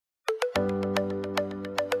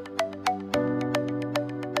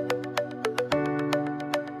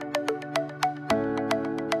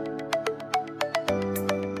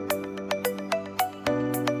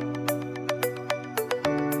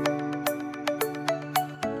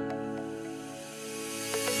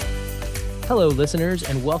Hello, listeners,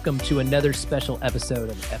 and welcome to another special episode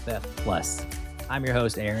of FF Plus. I'm your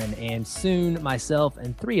host, Aaron, and soon myself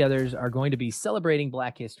and three others are going to be celebrating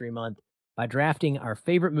Black History Month by drafting our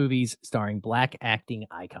favorite movies starring Black acting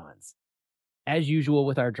icons. As usual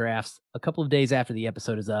with our drafts, a couple of days after the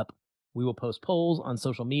episode is up, we will post polls on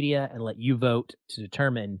social media and let you vote to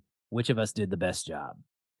determine which of us did the best job.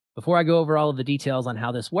 Before I go over all of the details on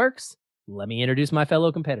how this works, let me introduce my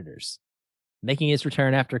fellow competitors. Making his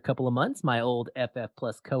return after a couple of months, my old FF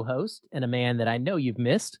Plus co-host and a man that I know you've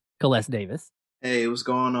missed, Colette Davis. Hey, what's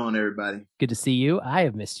going on, everybody? Good to see you. I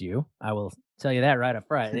have missed you. I will tell you that right up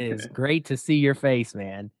front. It is great to see your face,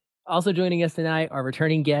 man. Also joining us tonight are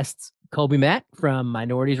returning guests, Colby Mack from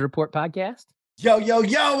Minorities Report podcast. Yo,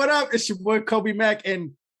 what up? It's your boy, Colby Mack,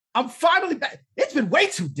 and I'm finally back. It's been way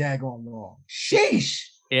too daggone long. Sheesh.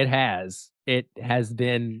 It has. It has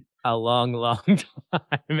been a long, long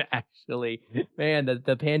time, actually. Man,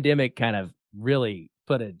 the pandemic kind of really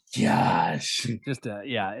put a... Gosh. Just a,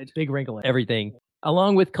 it's a big wrinkle in everything.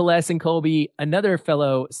 Along with Colette and Colby, another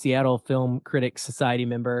fellow Seattle Film Critics Society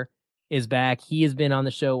member is back. He has been on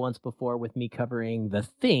the show once before with me covering The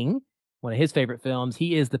Thing, one of his favorite films.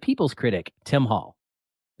 He is the People's Critic, Tim Hall.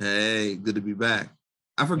 Hey, good to be back.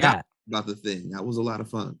 I forgot about The Thing. That was a lot of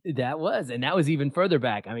fun. That was even further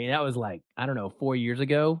back. I mean, that was like, 4 years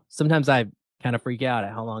ago. Sometimes I kind of freak out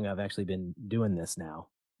at how long I've actually been doing this now.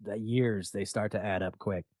 The years, they start to add up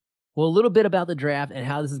quick. Well, a little bit about the draft and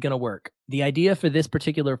how this is going to work. The idea for this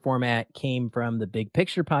particular format came from the Big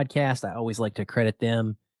Picture podcast. I always like to credit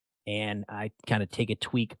them, and I kind of take a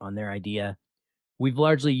tweak on their idea. We've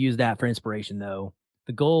largely used that for inspiration, though.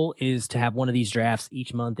 The goal is to have one of these drafts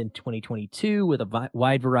each month in 2022 with a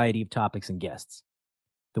wide variety of topics and guests.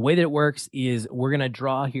 The way that it works is we're going to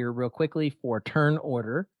draw here real quickly for turn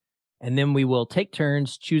order, and then we will take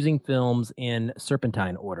turns choosing films in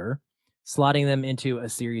serpentine order, slotting them into a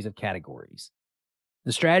series of categories.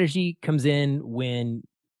 The strategy comes in when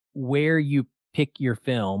where you pick your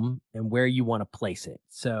film and where you want to place it.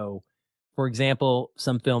 So, for example,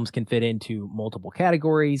 some films can fit into multiple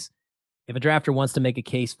categories. If a drafter wants to make a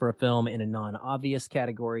case for a film in a non-obvious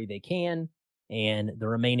category, they can, and the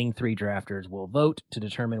remaining three drafters will vote to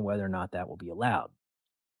determine whether or not that will be allowed.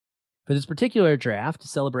 For this particular draft to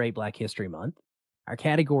celebrate Black History Month, our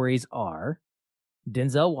categories are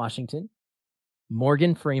Denzel Washington,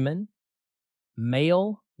 Morgan Freeman,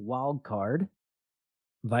 Male Wildcard,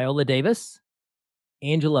 Viola Davis,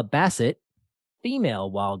 Angela Bassett, Female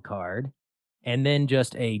Wildcard, and then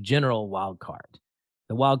just a general wildcard.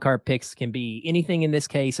 The wildcard picks can be anything in this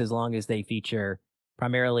case as long as they feature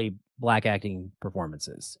primarily Black acting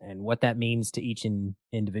performances. And what that means to each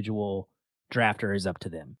individual drafter is up to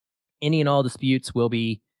them. Any and all disputes will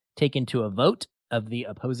be taken to a vote of the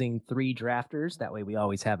opposing three drafters. That way we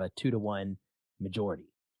always have a 2-to-1 majority.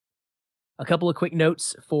 A couple of quick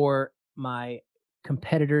notes for my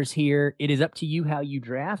competitors here. It is up to you how you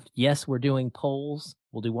draft. Yes, we're doing polls.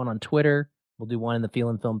 We'll do one on Twitter. We'll do one in the Feel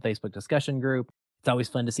and Film Facebook discussion group. It's always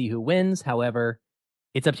fun to see who wins. However,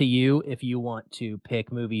 it's up to you if you want to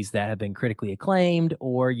pick movies that have been critically acclaimed,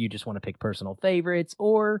 or you just want to pick personal favorites,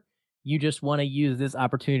 or you just want to use this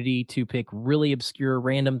opportunity to pick really obscure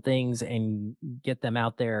random things and get them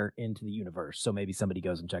out there into the universe. So maybe somebody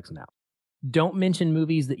goes and checks them out. Don't mention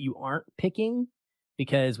movies that you aren't picking,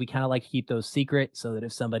 because we kind of like to keep those secret so that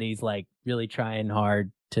if somebody's like really trying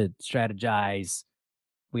hard to strategize,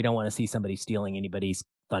 we don't want to see somebody stealing anybody's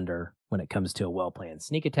thunder when it comes to a well-planned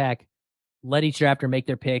sneak attack. Let each drafter make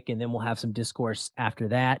their pick, and then we'll have some discourse after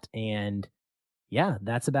that. And yeah,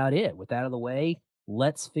 that's about it. With that out of the way,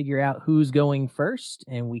 let's figure out who's going first,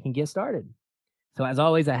 and we can get started. So as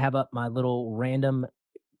always, I have up my little random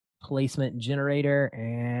placement generator,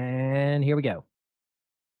 and here we go.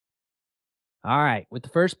 All right, with the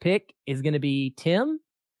first pick is going to be Tim.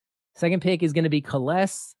 Second pick is going to be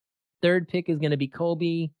Colette. Third pick is going to be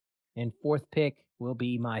Colby. And fourth pick will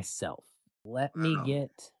be myself. Let me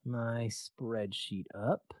get my spreadsheet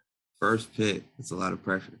up. First pick. It's a lot of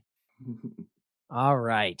pressure. All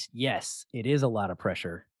right. Yes, it is a lot of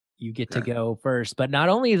pressure. You get to go first. But not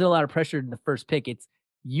only is it a lot of pressure in the first pick, it's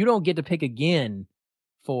you don't get to pick again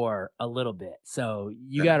for a little bit. So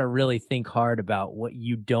you got to really think hard about what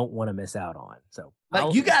you don't want to miss out on. So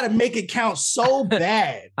you got to make it count so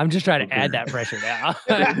bad. I'm just trying to add that pressure now.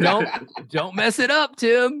 Don't mess it up,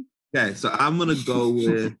 Tim. Okay, so I'm going to go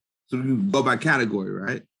with, so we go by category,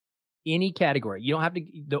 right? Any category. You don't have to,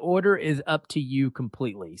 the order is up to you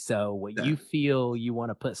completely. So what you feel you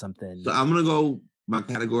want to put something. So I'm going to go my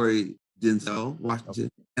category, Denzel Washington,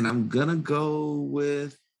 and I'm going to go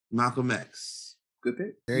with Malcolm X. Good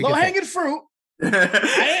pick. Low hanging fruit.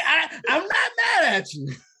 I'm not mad at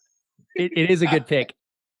you. It is a good pick.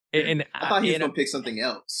 And I thought he was gonna pick something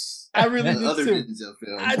else. I really did other too. Denzel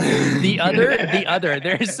film. the other.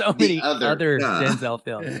 There's so many other Denzel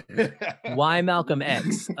films. Why Malcolm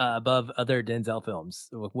X above other Denzel films?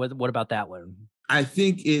 What about that one? I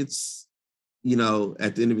think it's,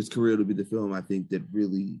 at the end of his career, it'll be the film I think that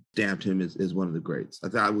really stamped him as one of the greats. I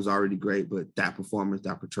thought it was already great, but that performance,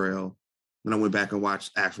 that portrayal, when I went back and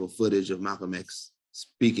watched actual footage of Malcolm X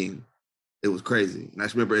speaking, it was crazy. And I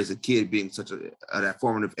just remember as a kid being such that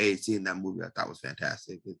formative age, seeing that movie, I thought was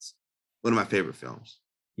fantastic. It's one of my favorite films.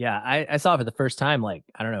 Yeah, I saw it for the first time, like,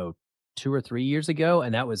 I don't know, 2 or 3 years ago.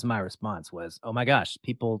 And that was my response was, oh my gosh,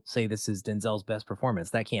 people say this is Denzel's best performance.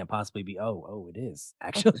 That can't possibly be. Oh, it is.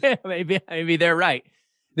 Actually, maybe they're right.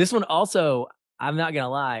 This one also, I'm not going to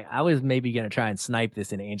lie, I was maybe going to try and snipe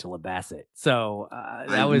this in Angela Bassett. So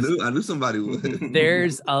I knew somebody would.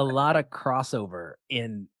 There's a lot of crossover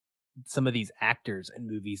in some of these actors and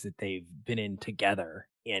movies that they've been in together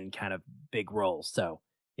in kind of big roles. So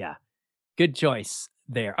yeah, good choice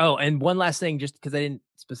there. Oh, and one last thing, just because I didn't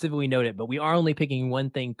specifically note it, but we are only picking one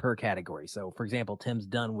thing per category. So for example, Tim's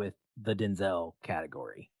done with the Denzel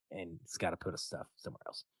category and it's got to put us stuff somewhere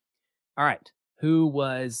else. All right. Who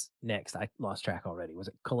was next? I lost track already. Was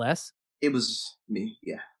it Coles? It was me.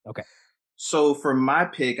 Yeah. Okay. So for my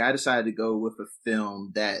pick, I decided to go with a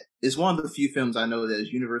film that is one of the few films I know that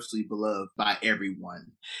is universally beloved by everyone.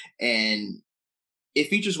 And it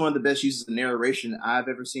features one of the best uses of narration I've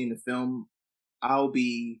ever seen in a film. I'll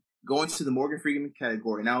be going to the Morgan Freeman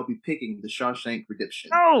category, and I'll be picking The Shawshank Redemption.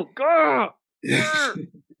 Oh, God!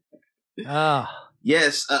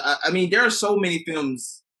 Yes. I mean, there are so many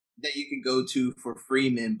films that you can go to for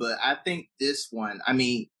Freeman, but I think this one, I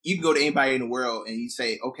mean, you can go to anybody in the world and you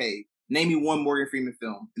say, okay, name me one Morgan Freeman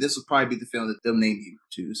film. This will probably be the film that they'll name you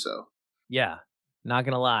to. So, yeah, not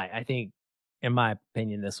gonna lie, I think, in my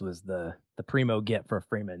opinion, this was the primo get for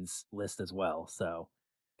Freeman's list as well. So,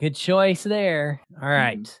 good choice there. All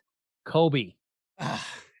right, Colby.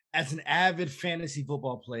 As an avid fantasy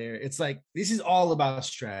football player, it's like this is all about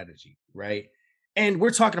strategy, right? And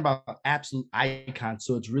we're talking about absolute icons,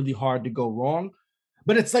 so it's really hard to go wrong.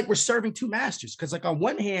 But it's like we're serving two masters because, like, on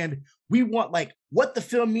one hand, we want like what the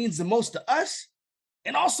film means the most to us,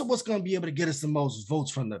 and also what's going to be able to get us the most votes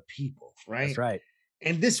from the people, right? That's right.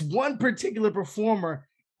 And this one particular performer,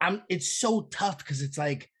 it's so tough because it's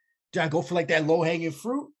like, do I go for like that low hanging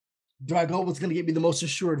fruit? Do I go what's going to get me the most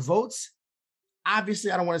assured votes?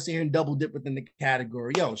 Obviously, I don't want to sit here and double dip within the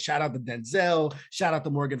category. Yo, shout out to Denzel, shout out to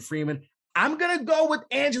Morgan Freeman. I'm going to go with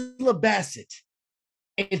Angela Bassett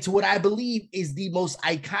into what I believe is the most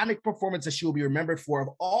iconic performance that she will be remembered for of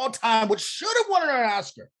all time, which should have won her an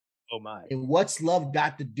Oscar. Oh my. And What's Love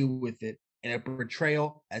Got to Do with It in a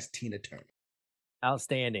portrayal as Tina Turner.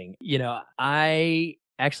 Outstanding. I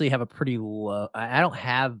actually have a pretty low, I don't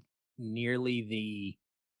have nearly the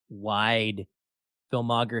wide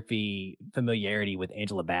filmography familiarity with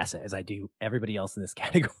Angela Bassett as I do everybody else in this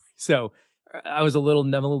category. So I was a little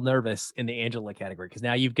nervous in the Angela category because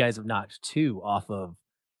now you guys have knocked 2 off of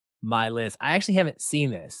my list. I actually haven't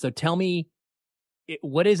seen this. So tell me,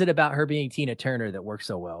 what is it about her being Tina Turner that works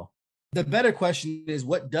so well? The better question is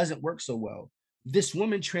what doesn't work so well? This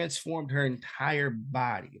woman transformed her entire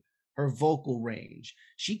body, her vocal range.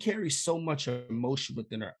 She carries so much emotion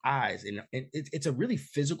within her eyes. And it's a really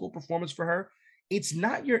physical performance for her. It's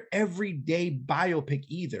not your everyday biopic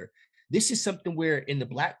either. This is something where in the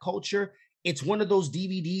Black culture, it's one of those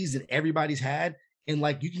DVDs that everybody's had. And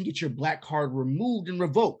like you can get your Black card removed and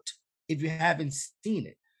revoked if you haven't seen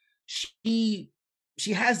it. She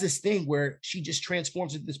has this thing where she just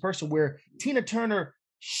transforms into this person where Tina Turner,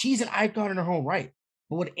 she's an icon in her own right.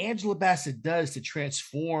 But what Angela Bassett does to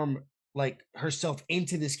transform like herself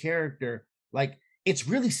into this character, like it's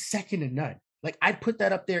really second to none. Like I'd put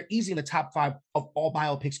that up there easy in the top 5 of all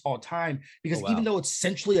biopics all time, because even though it's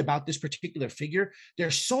centrally about this particular figure,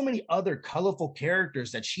 there's so many other colorful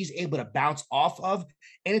characters that she's able to bounce off of.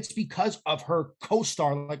 And it's because of her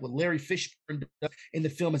co-star, like with Larry Fishburne in the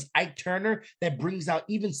film as Ike Turner, that brings out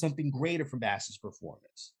even something greater from Bassett's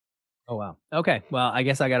performance. Oh, wow. Okay. Well, I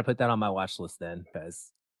guess I got to put that on my watch list then,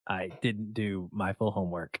 because I didn't do my full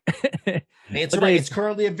homework. It's right. It's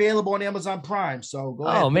currently available on Amazon Prime. So go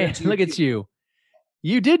ahead. Oh, man. Look at you.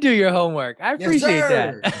 You did do your homework. I appreciate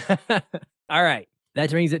that. All right. That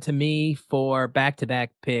brings it to me for back-to-back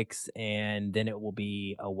picks, and then it will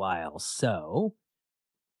be a while. So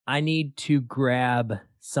I need to grab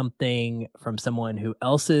something from someone who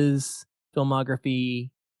else's filmography.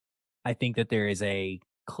 I think that there is a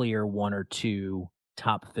clear 1 or 2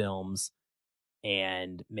 top films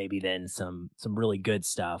and maybe then some really good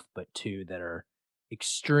stuff, but two that are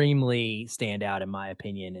extremely stand out in my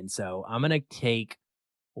opinion. And so I'm gonna take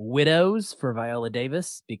Widows for Viola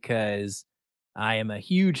Davis because I am a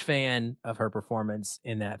huge fan of her performance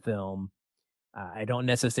in that film. I don't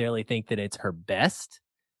necessarily think that it's her best,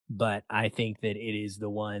 but I think that it is the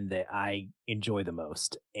one that I enjoy the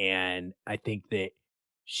most. And I think that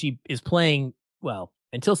she is playing well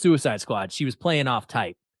until Suicide Squad. She was playing off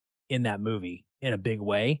type in that movie in a big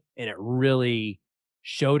way, and it really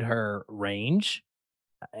showed her range.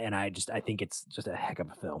 And I think it's just a heck of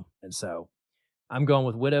a film. And so I'm going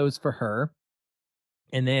with Widows for her.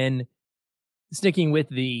 And then sticking with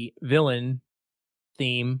the villain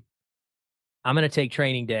theme, I'm going to take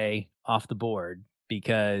Training Day off the board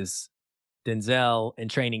because Denzel in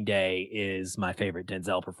Training Day is my favorite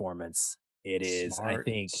Denzel performance. It is, I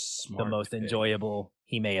think, the most enjoyable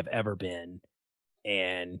he may have ever been.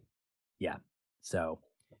 And yeah, so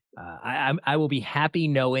I will be happy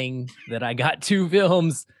knowing that I got two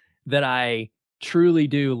films that I truly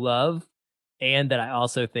do love, and that I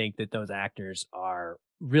also think that those actors are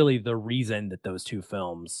really the reason that those two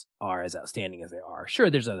films are as outstanding as they are.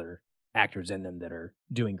 Sure, there's other actors in them that are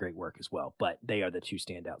doing great work as well, but they are the two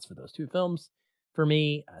standouts for those two films for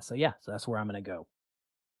me. So yeah, so that's where I'm going to go.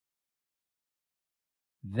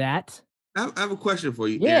 That I have a question for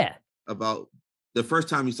you, yeah, Aaron, about the first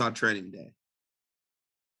time you saw Training Day.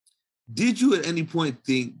 Did you at any point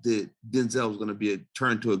think that Denzel was going to be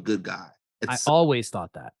turned to a good guy? I always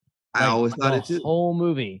thought that. I always thought it too. The whole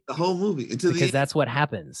movie. Because that's what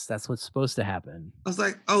happens. That's what's supposed to happen. I was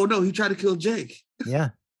like, oh no, he tried to kill Jake. Yeah.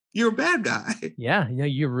 You're a bad guy. Yeah.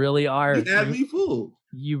 You really are. You had me fooled.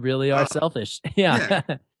 You really are selfish. Yeah.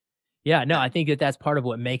 Yeah. No, I think that's part of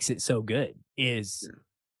what makes it so good is,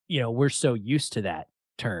 we're so used to that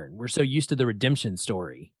turn. We're so used to the redemption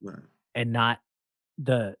story and not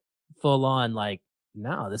the full on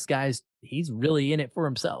no, this he's really in it for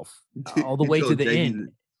himself all the way to the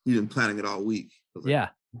end. He's been planning it all week. Yeah.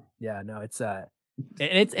 No, it's and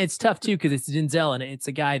it's tough too because it's Denzel and it's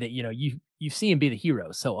a guy that you see him be the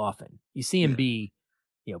hero so often. You see him be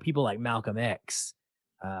people like Malcolm X,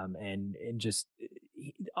 and just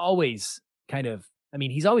always kind of. I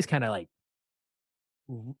mean, he's always kind of like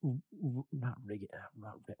not rugged.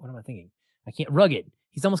 What am I thinking? I can't rugged.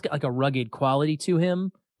 He's almost got like a rugged quality to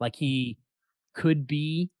him. Like he could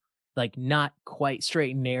be like not quite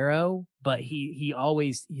straight and narrow, but he's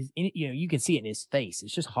in, you can see it in his face.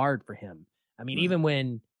 It's just hard for him. I mean, even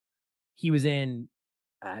when he was in,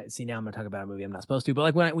 see now I'm gonna talk about a movie I'm not supposed to,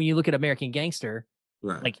 but like when you look at American Gangster,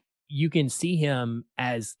 like you can see him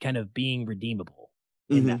as kind of being redeemable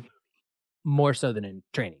in that movie, more so than in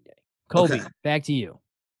Training Day. Colby, back to you.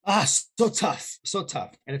 So tough.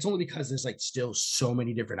 And it's only because there's like still so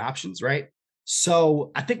many different options, right?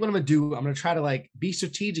 So I think what I'm going to do, I'm going to try to be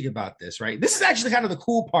strategic about this, right? This is actually kind of the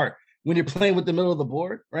cool part when you're playing with the middle of the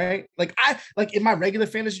board, right? Like in my regular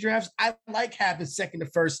fantasy drafts, I like having second to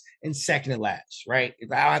first and second to last, right? I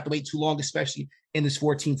don't have to wait too long, especially in this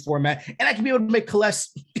 14 format. And I can be able to make Kales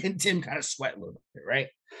and Tim kind of sweat a little bit, right?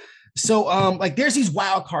 So there's these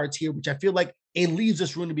wild cards here, which I feel like it leaves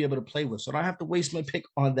us room to be able to play with. So I don't have to waste my pick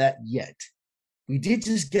on that yet. We did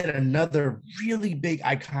just get another really big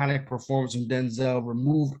iconic performance from Denzel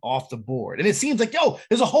removed off the board. And it seems like,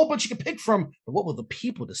 there's a whole bunch you can pick from, but what will the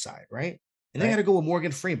people decide, right? And they got to go with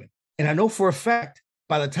Morgan Freeman. And I know for a fact,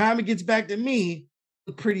 by the time it gets back to me,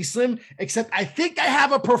 it's pretty slim, except I think I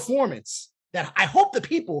have a performance that I hope the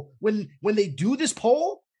people, when they do this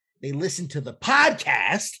poll, they listen to the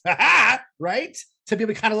podcast, right? To be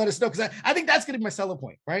able to kind of let us know, because I think that's going to be my selling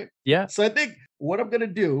point, right? Yeah. So I think what I'm going to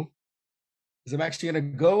do is I'm actually going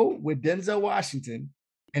to go with Denzel Washington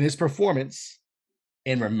and his performance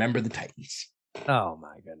and Remember the Titans. Oh,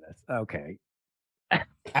 my goodness. Okay.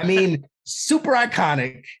 I mean, super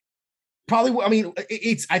iconic. Probably, I mean,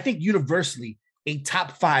 it's, I think, universally a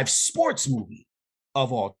top 5 sports movie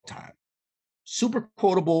of all time. Super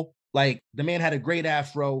quotable. Like, the man had a great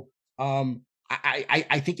afro.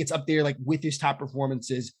 I think it's up there, like, with his top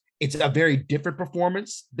performances. It's a very different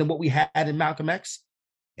performance than what we had in Malcolm X.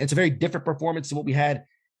 It's a very different performance than what we had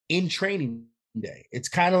in Training Day. It's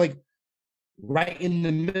kind of like right in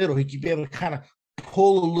the middle. He could be able to kind of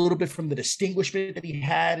pull a little bit from the distinguishment that he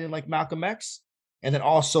had in like Malcolm X, and then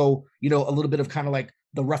also, a little bit of kind of like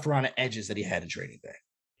the rough around the edges that he had in Training Day.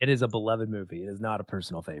 It is a beloved movie. It is not a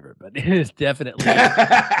personal favorite, but it is definitely.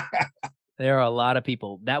 There are a lot of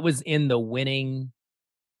people that was in the winning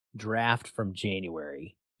draft from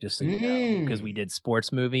January, just so you know, because we did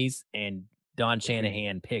sports movies and Don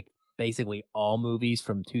Shanahan picked basically all movies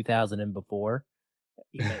from 2000 and before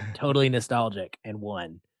totally nostalgic and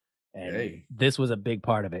won. And Hey. this was a big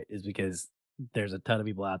part of it, is because there's a ton of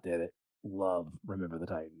people out there that love Remember the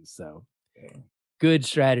Titans. So good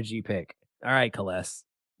strategy pick. All right, Kales.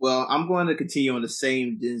 Well, I'm going to continue on the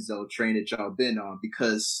same Denzel train that y'all been on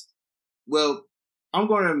because, well, I'm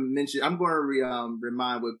going to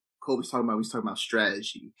remind what Cole was talking about. He's talking about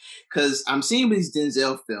strategy because I'm seeing these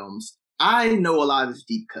Denzel films. I know a lot of his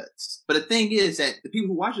deep cuts, but the thing is that the people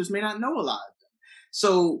who watch this may not know a lot of them.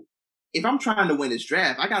 So if I'm trying to win this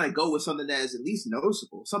draft, I got to go with something that is at least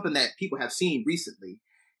noticeable, something that people have seen recently.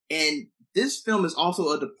 And this film is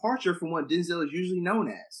also a departure from what Denzel is usually known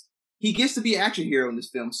as. He gets to be an action hero in this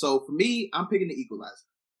film. So for me, I'm picking The Equalizer.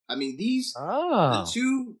 I mean, the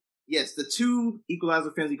two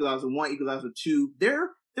Equalizer films, Equalizer 1, Equalizer 2, they're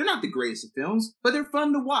not the greatest of films, but they're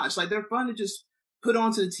fun to watch. Like, they're fun to just put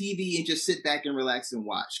onto the TV and just sit back and relax and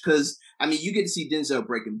watch. Because, I mean, you get to see Denzel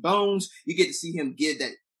breaking bones. You get to see him give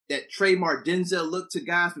that trademark Denzel look to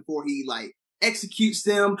guys before he, like, executes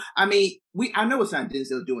them. I mean, I know it's not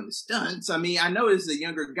Denzel doing the stunts. I mean, I know it's a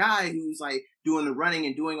younger guy who's, like, doing the running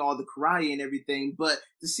and doing all the karate and everything. But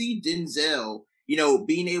to see Denzel,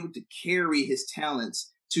 being able to carry his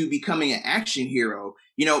talents to becoming an action hero,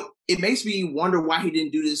 it makes me wonder why he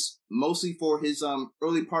didn't do this mostly for his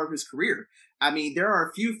early part of his career. I mean, there are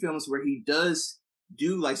a few films where he does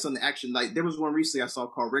do like some action. Like there was one recently I saw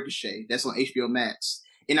called Ricochet. That's on HBO Max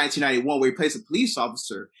in 1991 where he plays a police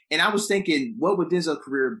officer. And I was thinking, what would Denzel's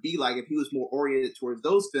career be like if he was more oriented towards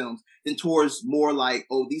those films than towards more like,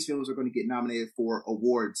 oh, these films are going to get nominated for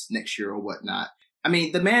awards next year or whatnot. I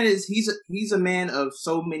mean, the man he's a man of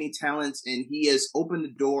so many talents, and he has opened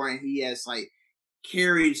the door, and he has like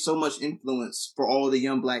carried so much influence for all the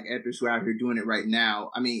young Black actors who are out here doing it right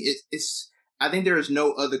now. I mean, I think there is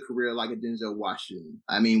no other career like a Denzel Washington.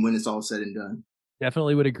 I mean, when it's all said and done.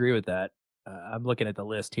 Definitely would agree with that. I'm looking at the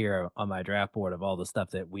list here on my draft board of all the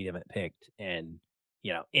stuff that we haven't picked, and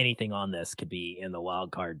anything on this could be in the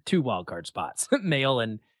two wild card spots, male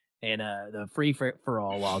and the free for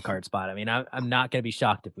all wild card spot. I mean, I'm not going to be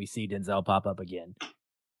shocked if we see Denzel pop up again.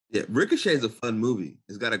 Yeah, Ricochet is a fun movie.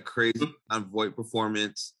 It's got a crazy on voice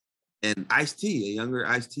performance, and Ice-T, a younger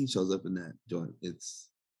Ice-T, shows up in that joint.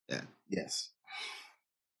 Yes.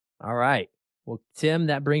 All right. Well, Tim,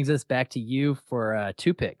 that brings us back to you for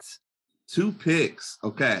 2 picks. 2 picks.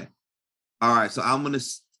 Okay. All right. So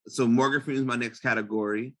Morgan Freeman is my next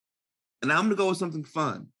category. And I'm going to go with something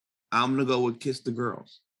fun. I'm going to go with Kiss the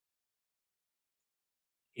Girls.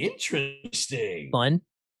 Interesting.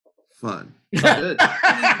 Fun. Good.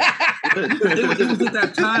 It was at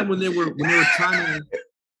that time when they were trying to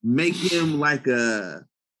make him like not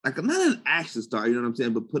an action star, you know what I'm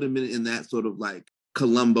saying? But put him in that sort of like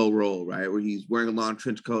Columbo role, right? Where he's wearing a long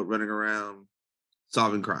trench coat, running around,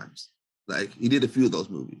 solving crimes. Like he did a few of those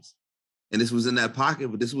movies, and this was in that pocket.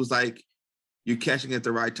 But this was like you're catching at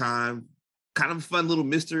the right time, kind of a fun little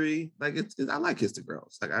mystery. Like I like Kiss the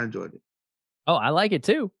Girls. Like I enjoyed it. Oh, I like it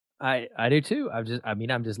too. I do too.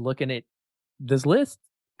 I'm just looking at this list,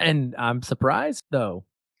 and I'm surprised though.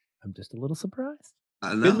 I'm just a little surprised.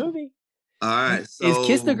 I know. Good movie. All right. So is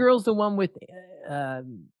Kiss the Girls the one with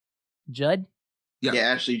Judd? Yeah,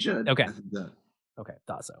 Ashley Judd. Okay. Okay,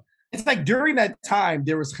 thought so. It's like during that time,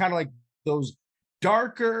 there was kind of like those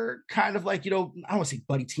darker kind of like, I don't want to say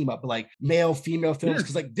buddy team up, but like male, female films.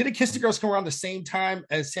 Because like, didn't Kiss the Girls come around the same time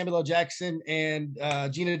as Samuel L. Jackson and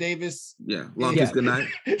Gina Davis? Yeah. Long Kiss Goodnight.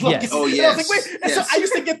 Yes. Oh, yes. I was like, wait. Yes. So I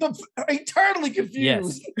used to get them eternally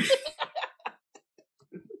confused. Yes.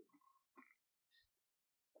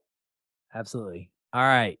 Absolutely. All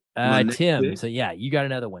right. Tim, pick. So yeah, you got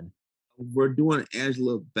another one. We're doing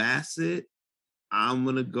Angela Bassett. I'm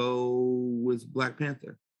going to go with Black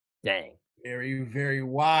Panther. Dang. Very, very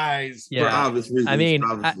wise. Yeah. For obvious reasons. I mean,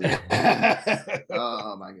 oh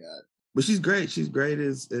my God. But she's great. She's great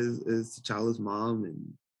as T'Challa's mom.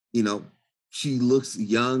 And, she looks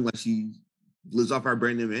young, like she lives off our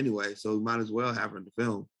brand name anyway. So we might as well have her in the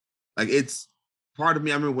film. Like it's part of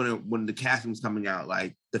me. I remember when the casting was coming out,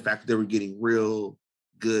 like the fact that they were getting real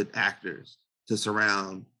good actors to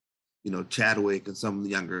surround, Chadwick and some of the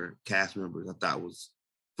younger cast members, I thought was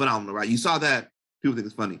phenomenal, right? You saw that, people think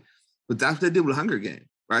it's funny, but that's what they did with Hunger Games,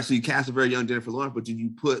 right? So you cast a very young Jennifer Lawrence, but you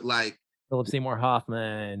put like Philip Seymour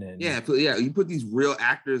Hoffman and you put these real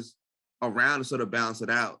actors around to sort of balance it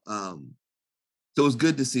out. So it's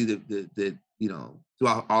good to see that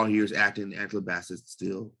throughout all years acting, Angela Bassett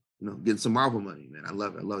still, getting some Marvel money, man. I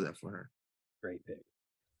love it. I love that for her. Great pick.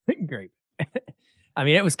 Great. I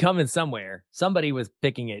mean, it was coming somewhere. Somebody was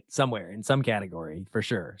picking it somewhere in some category for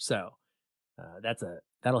sure. So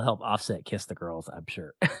that'll help offset Kiss the Girls, I'm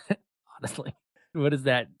sure. Honestly. What does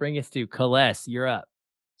that bring us to? Celeste, you're up.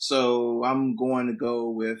 So I'm going to go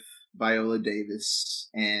with Viola Davis,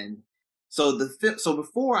 and so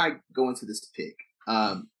before I go into this pick,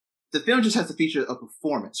 the film just has to feature a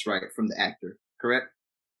performance, right, from the actor, correct?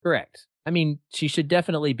 Correct. I mean, she should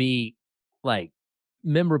definitely be like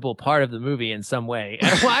memorable part of the movie in some way.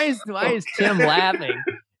 And why is Tim laughing?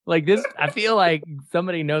 Like this, I feel like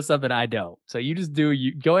somebody knows something I don't. So you just do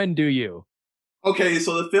you. Go ahead and do you. Okay,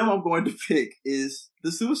 so the film I'm going to pick is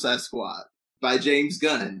The Suicide Squad by James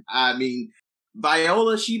Gunn. I mean,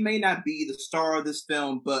 Viola, she may not be the star of this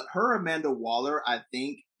film, but her Amanda Waller, I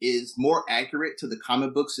think, is more accurate to the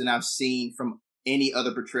comic books than I've seen from any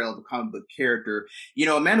other portrayal of a comic book character. You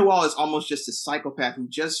know, Amanda Waller is almost just a psychopath who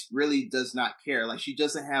just really does not care. Like, she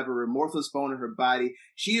doesn't have a remorseless bone in her body.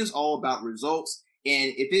 She is all about results.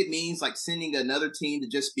 And if it means like sending another team to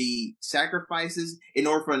just be sacrifices in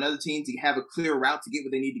order for another team to have a clear route to get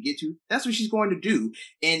what they need to get to, that's what she's going to do.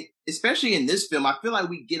 And especially in this film, I feel like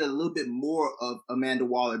we get a little bit more of Amanda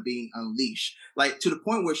Waller being unleashed, like to the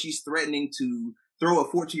point where she's threatening to throw a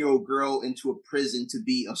 14-year-old girl into a prison to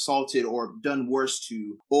be assaulted or done worse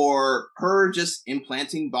to, or her just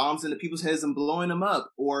implanting bombs into people's heads and blowing them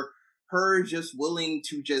up, or her just willing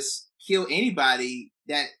to just kill anybody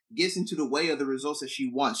that gets into the way of the results that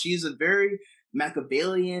she wants. She is a very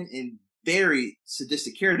Machiavellian and very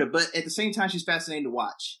sadistic character, but at the same time, she's fascinating to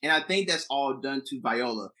watch. And I think that's all done to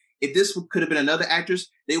Viola. If this could have been another actress,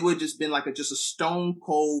 they would have just been like just a stone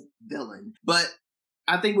cold villain. But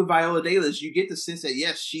I think with Viola Davis, you get the sense that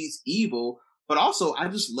yes, she's evil, but also I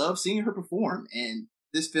just love seeing her perform. And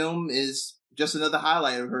this film is just another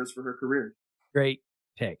highlight of hers for her career. Great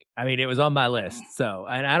pick. I mean, it was on my list. So,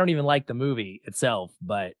 and I don't even like the movie itself,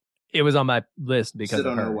 but it was on my list because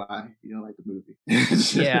Still of don't her. know why you don't like the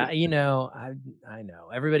movie. Yeah, you know, I know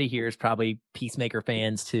everybody here is probably Peacemaker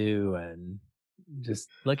fans too, and just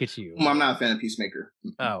look at you. I'm not a fan of Peacemaker.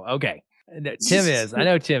 Oh, okay. Tim is. I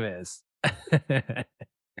know Tim is. All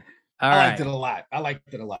I liked right. it a lot. I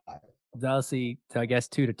liked it a lot. Dulcie, so I guess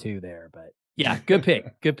 2-2 there, but yeah, good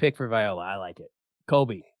pick. Good pick for Viola. I like it.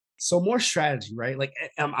 Colby. So more strategy, right? Like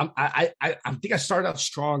I think I started out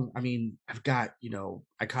strong. I mean, I've got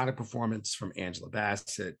iconic performance from Angela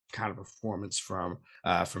Bassett, kind of performance from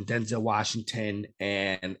Denzel Washington,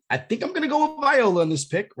 and I think I'm gonna go with Viola in this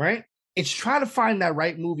pick, right? It's trying to find that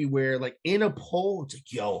right movie where, like, in a poll, it's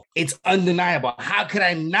like, yo, it's undeniable. How could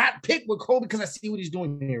I not pick with Cole because I see what he's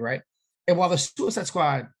doing here, right? And while the Suicide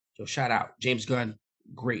Squad, yo, shout out James Gunn,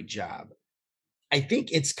 great job. I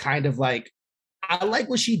think it's kind of like I like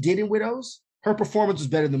what she did in Widows. Her performance was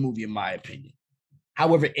better than the movie, in my opinion.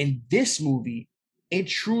 However, in this movie, it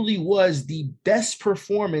truly was the best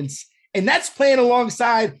performance, and that's playing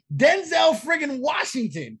alongside Denzel friggin'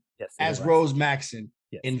 Washington as Rose Maxon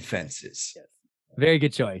in Fences. Yes. Very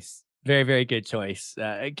good choice. Very, very good choice.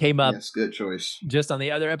 It came up. Yes, good choice. Just on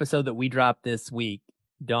the other episode that we dropped this week,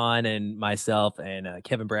 Dawn and myself and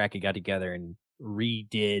Kevin Brackett got together and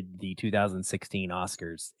redid the 2016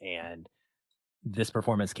 Oscars, and this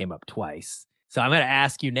performance came up twice. So I'm going to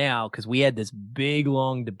ask you now, because we had this big,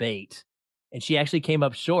 long debate, and she actually came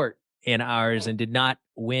up short in ours and did not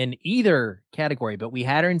win either category, but we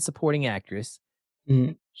had her in supporting actress.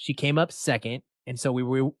 Mm-hmm. She came up second. And so we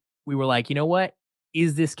were like, you know what?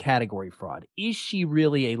 Is this category fraud? Is she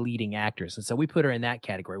really a leading actress? And so we put her in that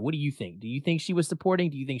category. What do you think? Do you think she was supporting?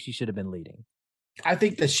 Do you think she should have been leading? I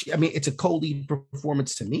think that it's a co-lead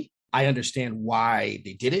performance to me. I understand why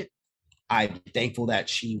they did it. I'm thankful that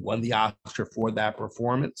she won the Oscar for that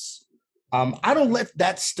performance. I don't let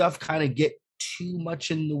that stuff kind of get too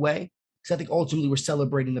much in the way, because I think ultimately we're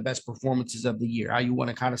celebrating the best performances of the year. How you want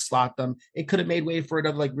to kind of slot them. It could have made way for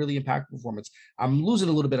another like really impactful performance. I'm losing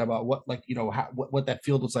a little bit about what what that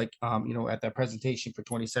field was like, at that presentation for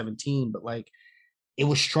 2017, but like it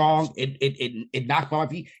was strong. It knocked my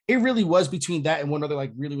feet. It really was between that and one other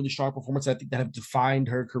like really, really strong performance I think that have defined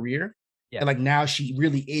her career. Yeah. And like now she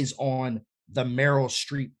really is on the Meryl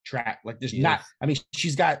Streep track. Like there's not, I mean,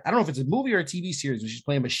 she's got, I don't know if it's a movie or a TV series, but she's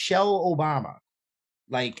playing Michelle Obama.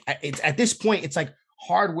 Like it's at this point, it's like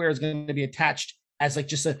hardware is going to be attached as like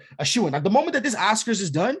just a shoe-in. Like the moment that this Oscars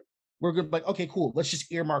is done, we're going to be like, okay, cool. Let's just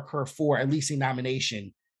earmark her for at least a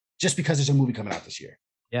nomination just because there's a movie coming out this year.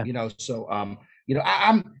 Yeah. So, I'm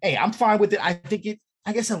fine with it. I think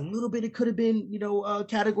I guess a little bit, it could have been,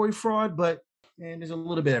 category fraud, but there's a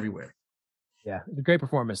little bit everywhere. Yeah, it's a great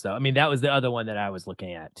performance, though. I mean, that was the other one that I was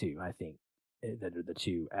looking at, too. I think that are the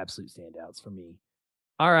two absolute standouts for me.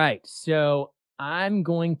 All right, so I'm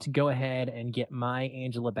going to go ahead and get my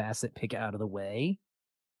Angela Bassett pick out of the way.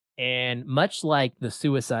 And much like the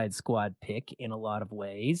Suicide Squad pick in a lot of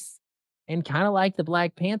ways, And kind of like the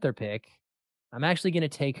Black Panther pick, I'm actually going to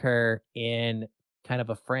take her in kind of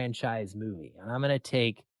a franchise movie. And I'm going to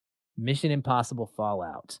take Mission Impossible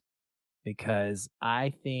Fallout because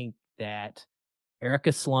I think that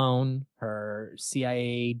Erica Sloan, her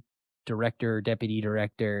CIA director, deputy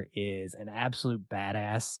director, is an absolute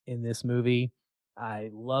badass in this movie. I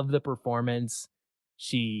love the performance.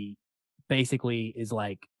 She basically is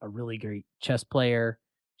like a really great chess player.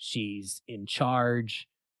 She's in charge.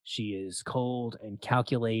 She is cold and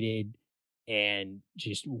calculated and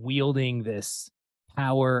just wielding this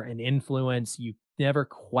power and influence. You never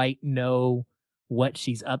quite know what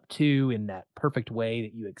she's up to in that perfect way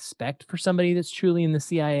that you expect for somebody that's truly in the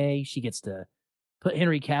CIA. She gets to put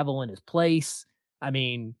Henry Cavill in his place. I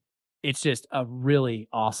mean, it's just a really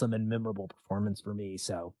awesome and memorable performance for me.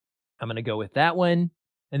 So I'm going to go with that one.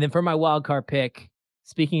 And then for my wild card pick,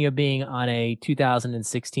 speaking of being on a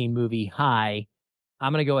 2016 movie high,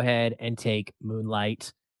 I'm going to go ahead and take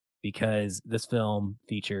Moonlight because this film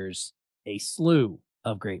features a slew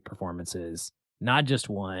of great performances, not just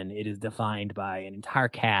one. It is defined by an entire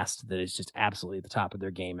cast that is just absolutely at the top of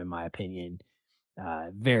their game, in my opinion.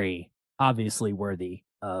 Very obviously worthy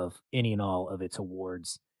of any and all of its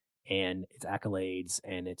awards and its accolades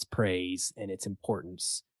and its praise and its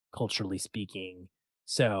importance, culturally speaking.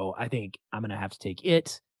 So I think I'm going to have to take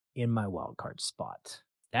it in my wild card spot.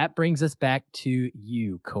 That brings us back to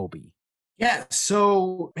you, Kobe. Yeah.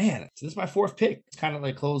 So man, so this is my fourth pick. It's kind of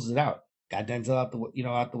like closes it out. Got Denzel out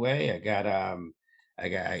the way. I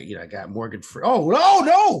got Morgan Freeman. Oh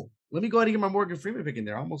no. Let me go ahead and get my Morgan Freeman pick in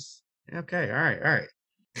there. Almost okay. All right.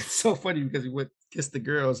 It's so funny because we went Kiss the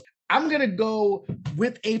Girls. I'm gonna go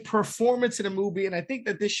with a performance in a movie, and I think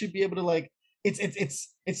that this should be able to like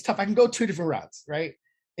it's tough. I can go two different routes, right?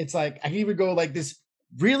 It's like I can either go like this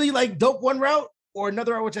really like dope one route or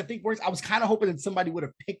another route, which I think works. I was kind of hoping that somebody would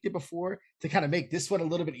have picked it before to kind of make this one a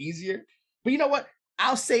little bit easier. But you know what?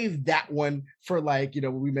 I'll save that one for like,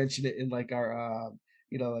 when we mentioned it in like our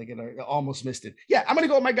like in our almost missed it. Yeah, I'm gonna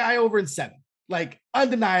go with my guy over in 7. Like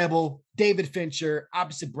undeniable, David Fincher,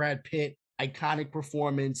 opposite Brad Pitt, iconic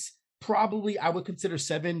performance. Probably I would consider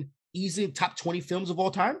 7 easy top 20 films of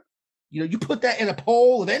all time. You put that in a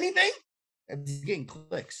poll of anything, it's getting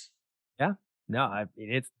clicks. Yeah, no,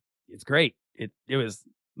 it's great. It was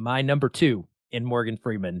my number 2 in Morgan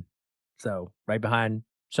Freeman, so right behind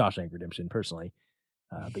Shawshank Redemption, personally.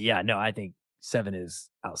 But yeah, no, I think 7 is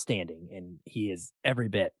outstanding, and he is every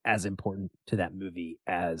bit as important to that movie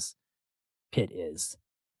as Pitt is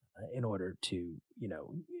in order to,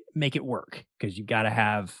 make it work because you've got to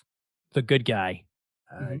have the good guy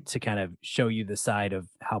to kind of show you the side of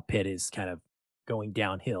how Pitt is kind of going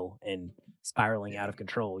downhill and spiraling out of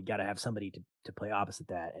control. You got to have somebody to play opposite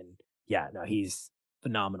that. And yeah, no, he's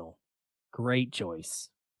phenomenal. Great choice.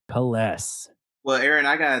 Pelés. Well, Aaron,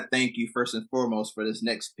 I gotta thank you first and foremost for this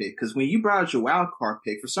next pick because when you brought out your wild card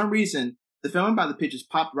pick, for some reason the film I'm about to pitch just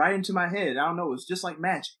popped right into my head. I don't know, it's just like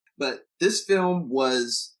magic. But this film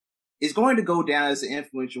is going to go down as an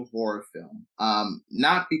influential horror film,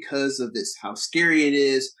 not because of how scary it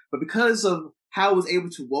is, but because of how it was able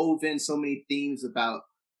to wove in so many themes about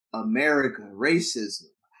America, racism,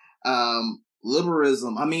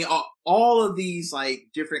 liberalism. I mean, all of these like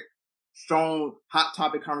different strong hot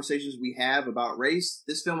topic conversations we have about race.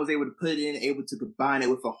 This film was able to put it in, able to combine it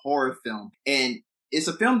with a horror film. And it's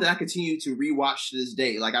a film that I continue to rewatch to this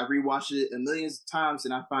day. Like I've rewatched it a million times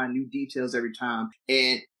and I find new details every time.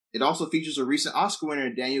 And it also features a recent Oscar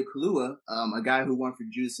winner, Daniel Kaluuya, a guy who won for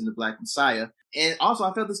Judas and the Black Messiah. And also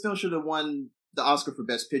I felt this film should have won the Oscar for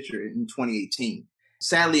Best Picture in 2018.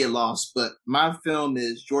 Sadly, it lost, but my film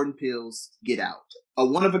is Jordan Peele's Get Out. A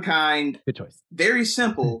one-of-a-kind, good choice. Very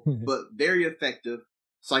simple, but very effective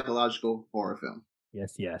psychological horror film.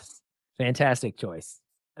 Yes. Fantastic choice.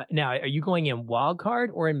 Now, are you going in wild card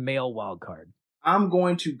or in male wild card? I'm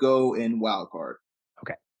going to go in wild card.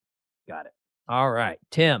 Okay. Got it. All right.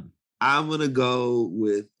 Tim. I'm going to go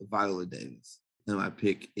with Viola Davis. And my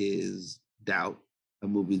pick is Doubt, a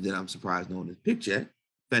movie that I'm surprised no one has picked yet.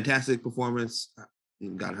 Fantastic performance.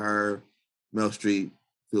 You got her, Meryl Streep,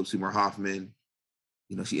 Philip Seymour Hoffman.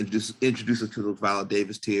 She introduced us to those Viola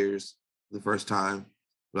Davis tears the first time.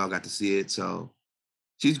 We all got to see it. So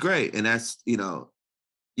she's great. And that's, you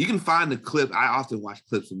can find the clip. I often watch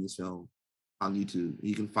clips from this film on YouTube.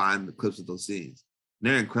 You can find the clips of those scenes.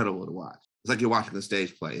 They're incredible to watch. It's like you're watching a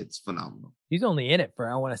stage play. It's phenomenal. She's only in it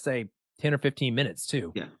for, I want to say, 10 or 15 minutes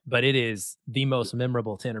too. Yeah. But it is the most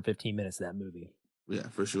memorable 10 or 15 minutes of that movie. Yeah,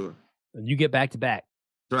 for sure. And you get back to back.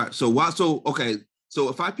 Right. So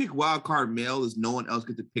if I pick wild card male, does no one else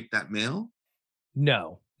get to pick that male?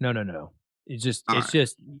 No.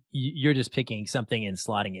 You're just picking something and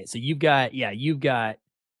slotting it. So you've got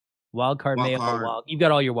wild card Wild male, card. you've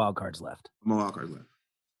got all your wild cards left. My wild card left.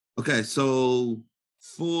 Okay, so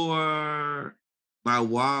for my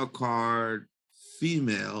wild card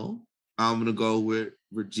female, I'm gonna go with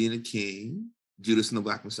Regina King, Judas and the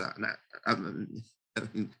Black Messiah.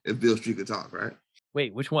 If Bill Street could talk, right?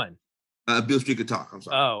 Wait, which one? Bill Street could talk. I'm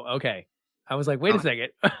sorry. Oh, okay. I was like, wait a second.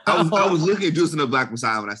 I was looking at Judas and the Black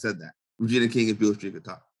Messiah when I said that. Regina King and Bill Street could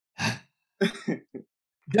talk.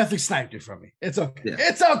 Definitely sniped it from me. It's okay. Yeah.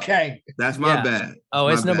 It's okay. That's my bad. Oh,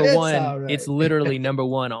 it's number bad. one. It's all right. It's literally number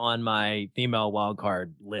one on my female wild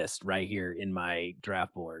card list right here in my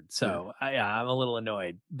draft board. So I'm a little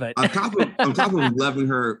annoyed, but on top of loving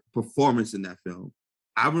her performance in that film,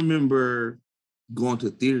 I remember going to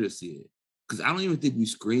a theater to see it because I don't even think we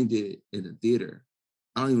screened it in the theater.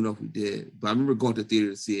 I don't even know if we did, but I remember going to the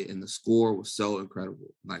theater to see it, and the score was so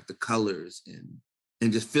incredible, like the colors and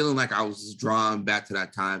just feeling like I was just drawn back to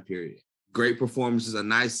that time period. Great performances, a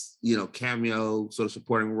nice, cameo, sort of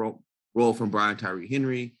supporting role from Brian Tyree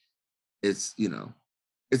Henry. It's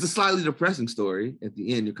a slightly depressing story. At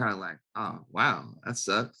the end, you're kind of like, oh, wow, that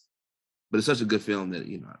sucks. But it's such a good film that,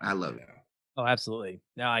 I love it. Oh, absolutely.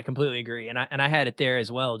 No, I completely agree. And I had it there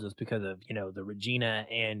as well, just because of, the Regina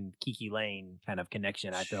and Kiki Lane kind of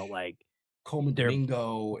connection. I felt like Coleman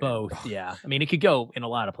Domingo. Both. Yeah. I mean, it could go in a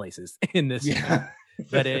lot of places in this. Yeah.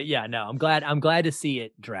 But no, I'm glad to see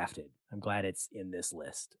it drafted. I'm glad it's in this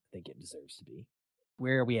list. I think it deserves to be.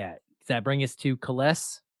 Where are we at? Does that bring us to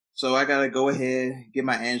Kales? So I got to go ahead, get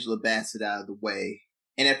my Angela Bassett out of the way.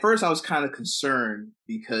 And at first I was kind of concerned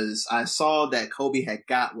because I saw that Kobe had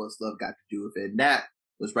got What's Love Got to Do with It. And that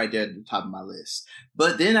was right there at the top of my list.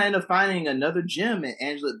 But then I ended up finding another gem in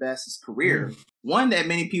Angela Bassett's career. One that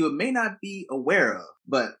many people may not be aware of.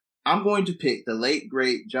 But I'm going to pick the late,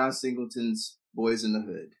 great John Singleton's Boys in the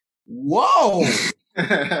Hood. Whoa!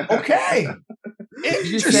 Okay.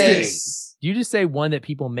 Interesting. You just say one that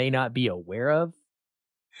people may not be aware of?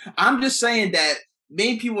 I'm just saying that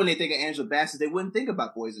many people, when they think of Angela Bassett, they wouldn't think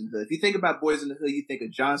about Boys in the Hood. If you think about Boys in the Hood, you think of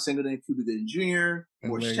John Singleton, Cuba Gooding Jr.,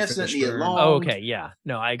 Morris Chestnut, Nia Long. Oh, okay, yeah.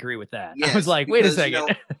 No, I agree with that. Yes, I was like, wait a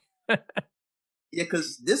second. Yeah,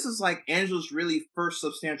 because this is like Angela's really first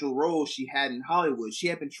substantial role she had in Hollywood. She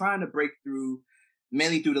had been trying to break through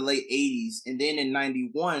mainly through the late 80s. And then in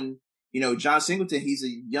 91, John Singleton, he's a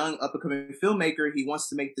young up-and-coming filmmaker. He wants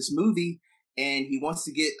to make this movie, and he wants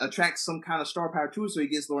to attract some kind of star power to it, so he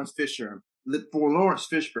gets Lawrence Fishburne.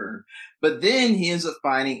 But then he ends up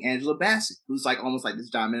finding Angela Bassett, who's like almost like this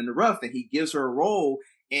diamond in the rough, and he gives her a role.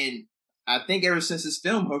 And I think ever since this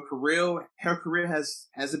film, her career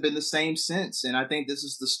hasn't been the same since. And I think this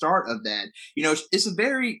is the start of that. It's a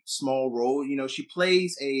very small role. She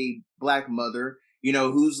plays a Black mother,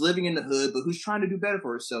 who's living in the hood, but who's trying to do better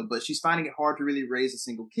for herself. But she's finding it hard to really raise a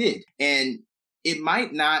single kid. And it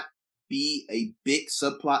might not be a big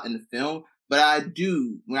subplot in the film, but I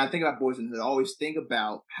do, when I think about Boys in the Hood, I always think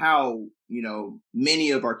about how,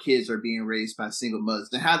 many of our kids are being raised by single mothers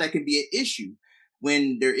and how that can be an issue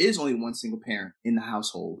when there is only one single parent in the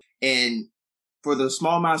household. And for the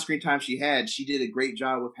small amount of screen time she had, she did a great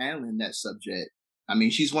job with handling that subject. I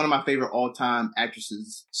mean, she's one of my favorite all-time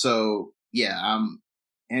actresses. So, yeah,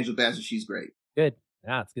 Angela Bassett, she's great. Good.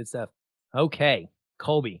 Yeah, it's good stuff. Okay,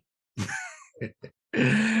 Colby.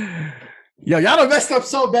 Yo, y'all done messed up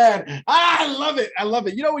so bad. I love it.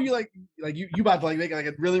 When you like you about to make like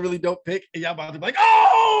a really, really dope pick, and y'all about to be like,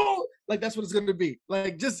 oh, like that's what it's gonna be.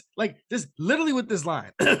 Just literally with this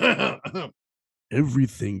line.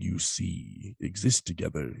 Everything you see exists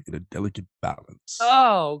together in a delicate balance.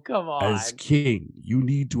 Oh, come on. As king, you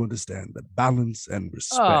need to understand that balance and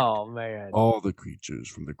respect all the creatures,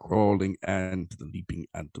 from the crawling ant to the leaping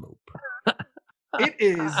antelope. It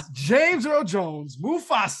is James Earl Jones,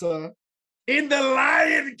 Mufasa, in The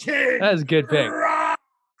Lion King. That's a good pick.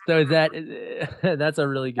 So that's a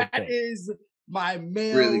really good pick. That is my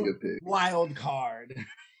male really good pick. Wild card.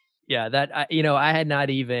 Yeah, I had not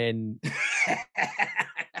even.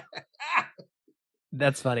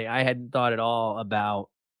 That's funny. I hadn't thought at all about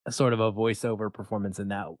a sort of a voiceover performance in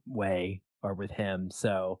that way or with him.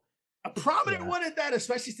 So a prominent one at that,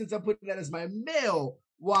 especially since I'm putting that as my male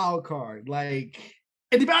wild card. And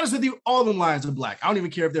to be honest with you, all them lines are Black. I don't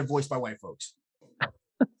even care if they're voiced by white folks.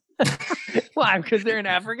 Why? Because they're in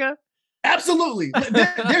Africa? Absolutely.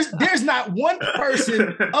 There's not one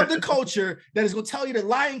person of the culture that is going to tell you that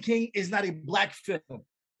Lion King is not a Black film.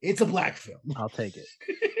 It's a Black film. I'll take it.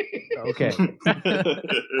 Okay.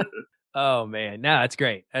 Oh man, no, that's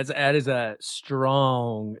great. That is a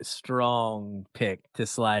strong, strong pick to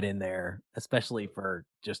slide in there, especially for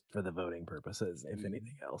just for the voting purposes, if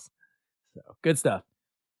anything else. So good stuff.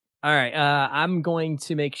 All right, I'm going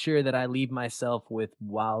to make sure that I leave myself with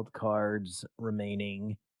wild cards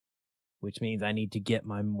remaining, which means I need to get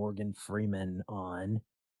my Morgan Freeman on.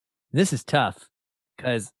 This is tough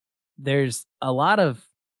because there's a lot of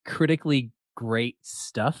critically great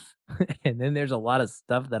stuff, and then there's a lot of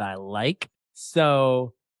stuff that I like.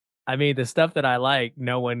 So, I mean, the stuff that I like,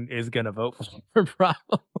 no one is gonna vote for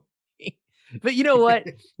probably. But you know what?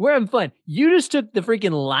 We're having fun. You just took the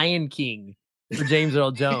freaking Lion King for James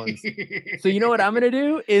Earl Jones. So you know what I'm gonna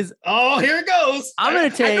do is oh, here it goes. I'm gonna I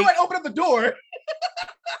knew take I'd open up the door.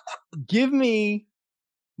 give me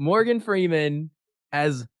Morgan Freeman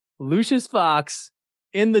as Lucius Fox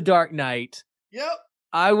in The Dark Knight. Yep.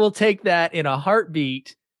 I will take that in a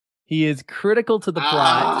heartbeat. He is critical to the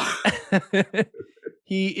plot.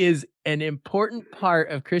 He is an important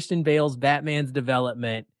part of Christian Bale's Batman's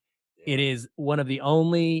development. It is one of the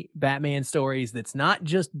only Batman stories that's not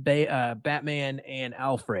just Batman and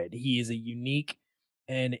Alfred. He is a unique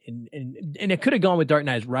and it could have gone with Dark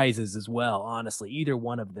Knight Rises as well, honestly. Either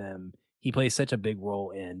one of them he plays such a big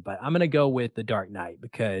role in. But I'm going to go with The Dark Knight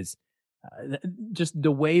because just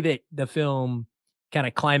the way that the film kind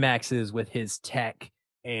of climaxes with his tech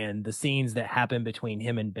and the scenes that happen between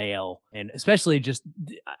him and Bale, and especially just,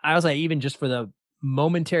 I was like, even just for the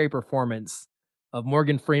momentary performance of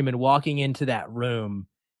Morgan Freeman walking into that room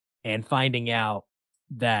and finding out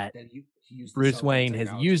that Bruce Wayne has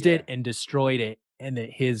used it and destroyed it and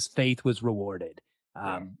that his faith was rewarded.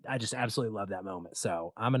 I just absolutely love that moment.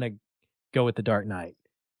 So I'm going to go with The Dark Knight.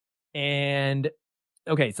 And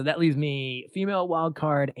okay, so that leaves me female wild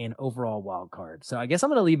card and overall wild card. So I guess I'm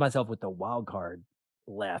going to leave myself with the wild card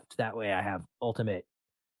left. That way I have ultimate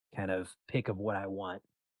kind of pick of what I want.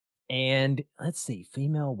 And let's see,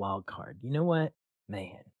 female wild card. You know what?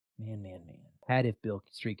 Man. Had If Bill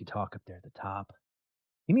Street Could Talk up there at the top.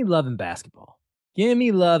 Give me Love and Basketball. Give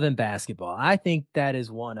me Love and Basketball. I think that is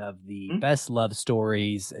one of the best love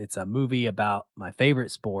stories. It's a movie about my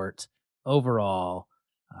favorite sport overall.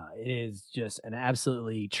 It is just an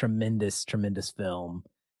absolutely tremendous, tremendous film.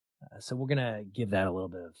 So we're going to give that a little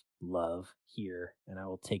bit of love here, and I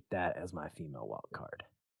will take that as my female wild card.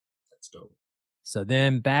 That's dope. So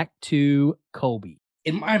then back to Colby.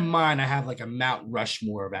 In my mind, I have like a Mount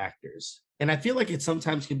Rushmore of actors, and I feel like it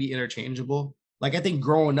sometimes can be interchangeable. Like I think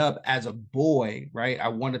growing up as a boy, right, I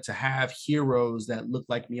wanted to have heroes that looked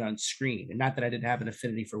like me on screen. And not that I didn't have an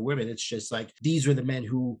affinity for women. It's just like, these were the men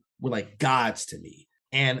who were like gods to me.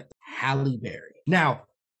 And Halle Berry. Now,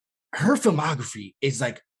 her filmography is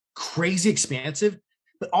like crazy expansive,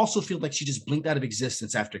 but also feel like she just blinked out of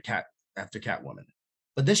existence after Catwoman.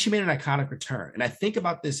 But then she made an iconic return. And I think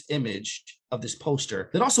about this image of this poster,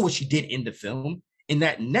 then also what she did in the film, in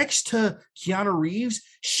that next to Keanu Reeves,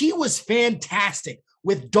 she was fantastic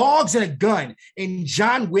with dogs and a gun in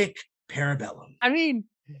John Wick Parabellum. I mean,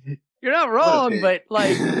 you're not wrong, but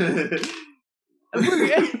like...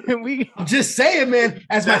 I'm just saying, man,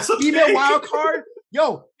 as my female wild card,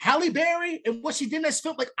 yo, Halle Berry and what she did in this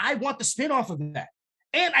film, like, I want the spin-off of that.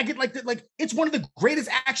 And I get like it's one of the greatest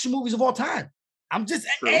action movies of all time. I'm just,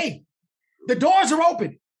 hey, the doors are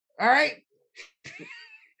open. All right.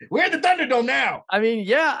 We're in the Thunderdome now. I mean,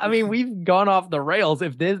 yeah. I mean, we've gone off the rails.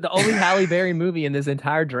 If this the only Halle Berry movie in this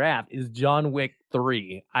entire draft is John Wick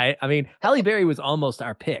 3, I mean, Halle Berry was almost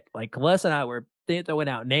our pick. Like, Celeste and I were throwing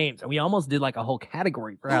out names, and we almost did like a whole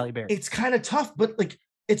category for Halle Berry. It's kind of tough, but like,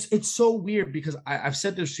 it's so weird because I've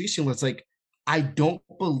said this recently. It's like, I don't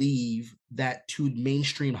believe that to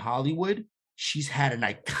mainstream Hollywood, she's had an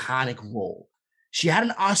iconic role. She had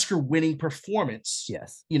an Oscar-winning performance,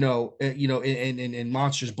 yes, in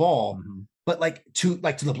Monsters Ball. Mm-hmm. But like to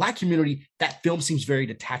the Black community, that film seems very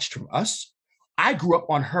detached from us. I grew up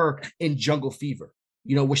on her in Jungle Fever,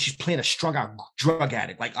 where she's playing a strung-out drug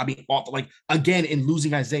addict. Like, I mean, like again in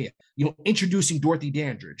Losing Isaiah, introducing Dorothy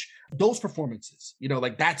Dandridge. Those performances,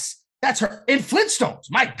 like that's her in Flintstones.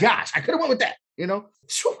 My gosh, I could have went with that.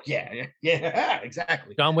 Yeah,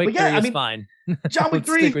 exactly. John Wick 3 is fine. John Wick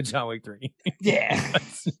 3. Stick with John Wick 3. Yeah.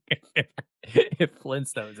 If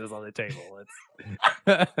Flintstones is on the table,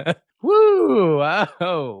 let's. Woo!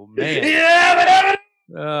 Oh man. Yeah.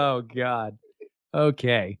 Oh God.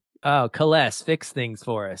 Okay. Oh, Celeste, fix things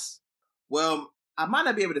for us. Well, I might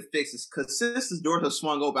not be able to fix this because since this door has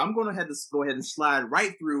swung open, I'm going to go ahead and slide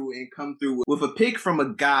right through and come through with a pick from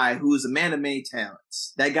a guy who is a man of many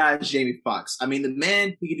talents. That guy is Jamie Foxx. I mean, the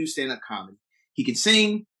man, he can do stand-up comedy. He can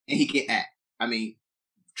sing and he can act. I mean,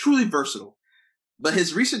 truly versatile. But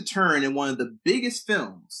his recent turn in one of the biggest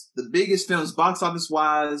films box office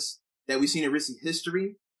wise that we've seen in recent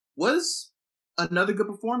history was another good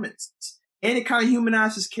performance. And it kind of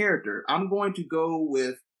humanized his character. I'm going to go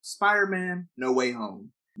with Spider-Man No Way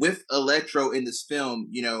Home. With Electro in this film,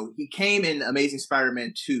 you know, he came in Amazing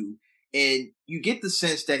Spider-Man 2, and you get the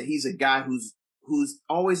sense that he's a guy who's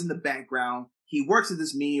always in the background. He works at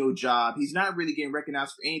this menial job. He's not really getting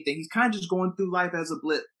recognized for anything. He's kind of just going through life as a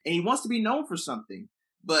blip, and he wants to be known for something.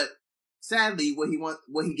 But sadly, what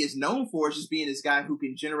he gets known for is just being this guy who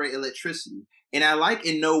can generate electricity. And I like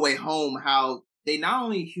in No Way Home how they not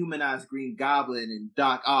only humanize Green Goblin and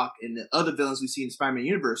Doc Ock and the other villains we see in the Spider-Man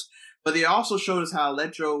universe, but they also showed us how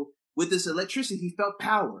Electro, with this electricity, he felt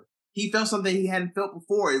power. He felt something he hadn't felt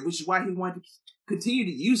before, which is why he wanted to continue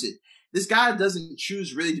to use it. This guy doesn't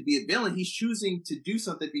choose really to be a villain. He's choosing to do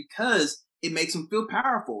something because it makes him feel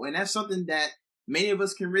powerful. And that's something that many of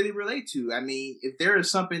us can really relate to. I mean, if there is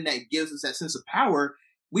something that gives us that sense of power,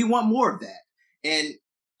 we want more of that. And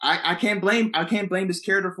I can't blame this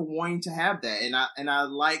character for wanting to have that. And I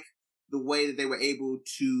like the way that they were able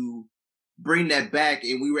to bring that back,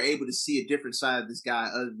 and we were able to see a different side of this guy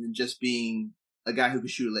other than just being a guy who could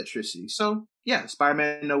shoot electricity. So yeah,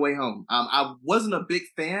 Spider-Man No Way Home. I wasn't a big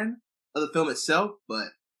fan of the film itself, but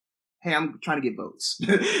hey, I'm trying to get votes.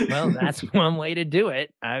 Well, that's one way to do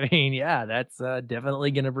it. I mean, yeah, that's definitely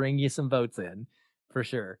going to bring you some votes in for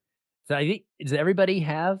sure. So I think, does everybody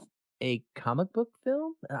have a comic book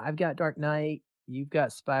film? I've got Dark Knight. You've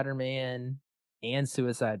got Spider-Man and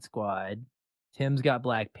Suicide Squad. Tim's got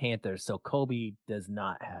Black Panther. So Colby does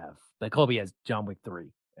not have, but Colby has John Wick 3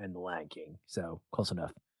 and The Lion King. So close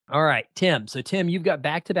enough. All right, Tim. So Tim, you've got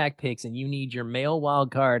back-to-back picks, and you need your male wild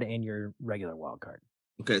card and your regular wild card.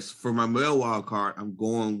 Okay, so for my male wild card, I'm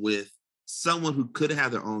going with someone who could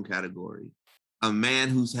have their own category. A man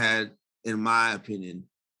who's had, in my opinion,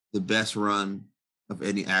 the best run of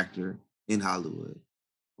any actor in Hollywood.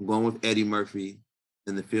 I'm going with Eddie Murphy,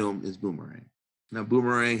 and the film is Boomerang. Now,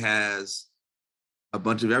 Boomerang has a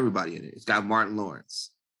bunch of everybody in it. It's got Martin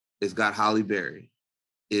Lawrence. It's got Halle Berry.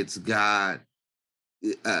 It's got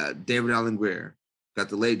David Allen Greer. Got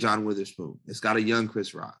the late John Witherspoon. It's got a young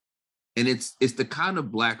Chris Rock. And it's the kind of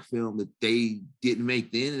Black film that they didn't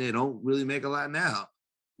make then, and they don't really make a lot now.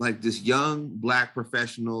 Like this young Black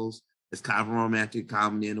professionals. It's kind of a romantic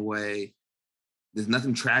comedy in a way. There's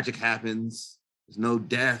nothing tragic happens. There's no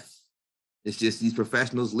death. It's just these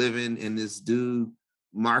professionals living, and this dude,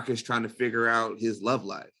 Marcus, trying to figure out his love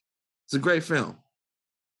life. It's a great film.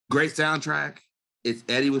 Great soundtrack.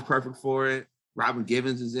 Eddie was perfect for it. Robin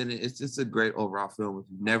Givens is in it. It's just a great overall film. If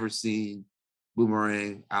you've never seen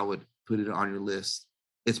Boomerang, I would put it on your list.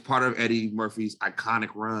 It's part of Eddie Murphy's iconic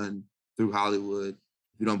run through Hollywood.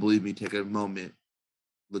 If you don't believe me, take a moment,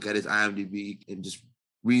 look at his IMDb, and just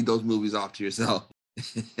read those movies off to yourself.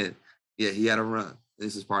 Yeah, he had a run.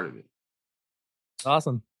 This is part of it.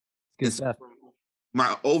 Awesome. Good stuff.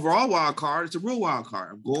 My overall wild card, it's a real wild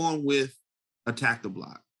card. I'm going with Attack the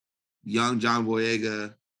Block. Young John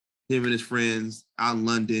Boyega, him and his friends out in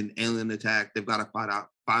London, alien attack. They've got to fight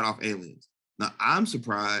off aliens. Now, I'm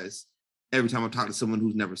surprised every time I talk to someone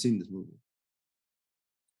who's never seen this movie.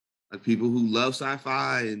 Like people who love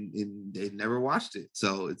sci-fi and they've never watched it.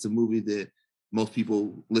 So it's a movie that most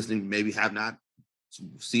people listening maybe have not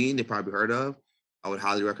seen, they probably heard of. I would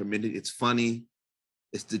highly recommend it. It's funny.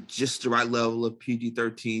 It's just the right level of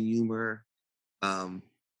PG-13 humor.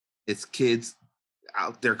 It's kids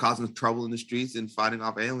out there causing trouble in the streets and fighting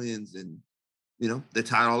off aliens, and you know they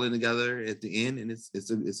tie it all in together at the end, and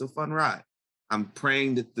it's a fun ride. I'm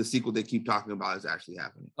praying that the sequel they keep talking about is actually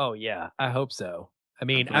happening. Oh yeah, I hope so. I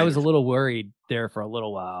mean, I was a little worried there for a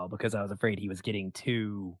little while because I was afraid he was getting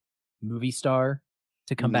too movie star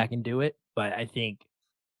to come back and do it, but I think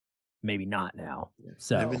maybe not now. Yeah,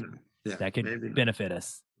 so yeah, that could benefit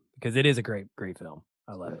us because it is a great film.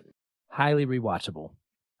 I love it. Highly rewatchable.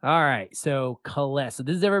 All right, so Celeste. So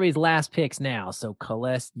this is everybody's last picks now. So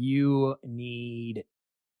Celeste, you need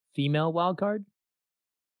female wild card?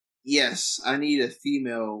 Yes, I need a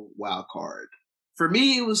female wild card. For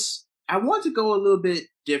me, I want to go a little bit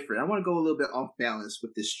different. I want to go a little bit off balance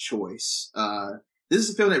with this choice. This is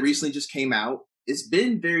a film that recently just came out. It's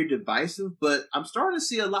been very divisive, but I'm starting to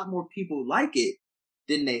see a lot more people like it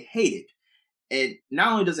than they hate it. And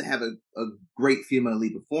not only does it have a great female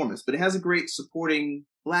lead performance, but it has a great supporting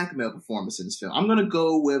Black male performance in this film. I'm going to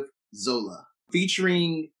go with Zola,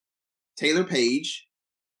 featuring Taylor Page.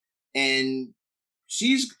 And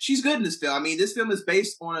she's good in this film. I mean, this film is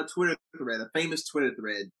based on a Twitter thread, a famous Twitter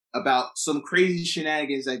thread about some crazy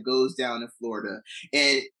shenanigans that goes down in Florida.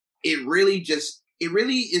 And it really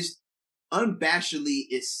is unabashedly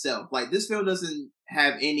itself. Like, this film doesn't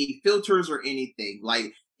have any filters or anything.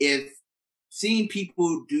 Like, if seeing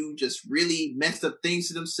people do just really messed up things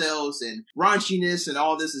to themselves and raunchiness and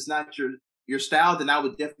all this is not your style, then I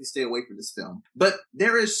would definitely stay away from this film. But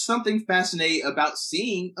there is something fascinating about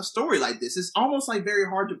seeing a story like this. It's almost like very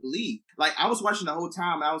hard to believe. Like, I was watching the whole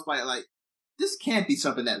time and I was like, this can't be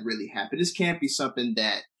something that really happened. This can't be something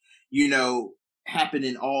that, happened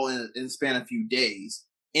in the span of a few days.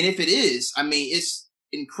 And if it is, I mean, it's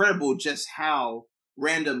incredible just how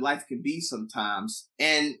random life can be sometimes.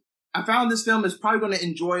 And I found this film is probably going to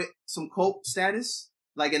enjoy some cult status.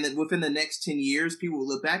 Like within the next 10 years, people will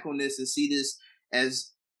look back on this and see this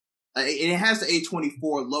as, and it has the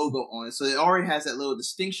A24 logo on it. So it already has that little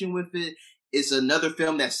distinction with it. It's another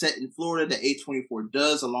film that's set in Florida that A24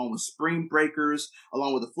 does, along with Spring Breakers,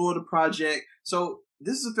 along with the Florida Project. So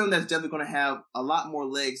this is a film that's definitely going to have a lot more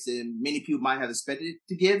legs than many people might have expected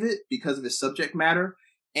to give it because of its subject matter.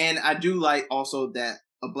 And I do like also that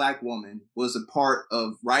a Black woman was a part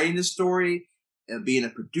of writing the story, being a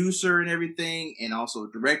producer and everything, and also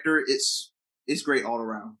a director. It's great all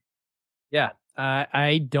around. Yeah,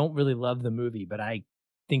 I don't really love the movie, but I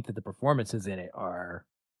think that the performances in it are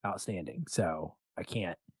outstanding. So I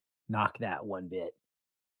can't knock that one bit.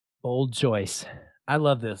 Bold choice. I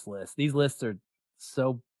love this list. These lists are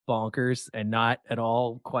so bonkers and not at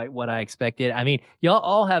all quite what I expected. I mean, y'all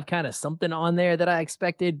all have kind of something on there that I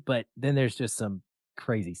expected, but then there's just some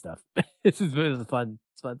crazy stuff. This is fun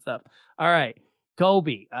stuff. All right,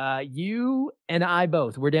 Colby, you and I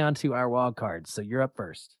both, we're down to our wild cards, so you're up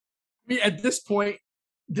first. I mean, at this point,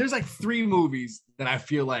 there's like 3 movies that I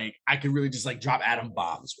feel like I could really just like drop atom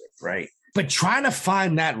bombs with, right? But trying to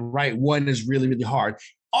find that right one is really, really hard.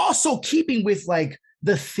 Also keeping with like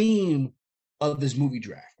the theme of this movie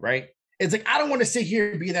draft, right? It's like, I don't want to sit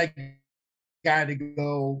here and be that guy to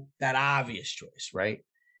go that obvious choice, right?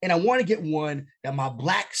 And I want to get one that my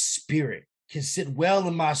Black spirit can sit well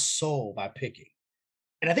in my soul by picking.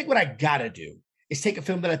 And I think what I gotta do is take a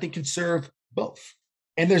film that I think can serve both.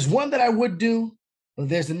 And there's one that I would do, but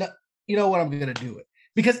there's another, you know what, I'm gonna do it.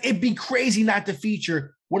 Because it'd be crazy not to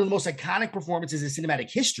feature one of the most iconic performances in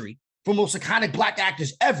cinematic history from most iconic Black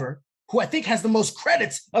actors ever, who I think has the most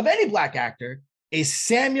credits of any Black actor, is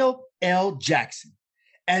Samuel L. Jackson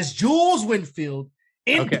as Jules Winfield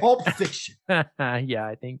in Pulp Fiction. Yeah,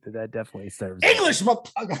 I think that definitely serves English. Do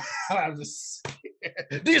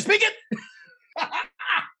you speak it?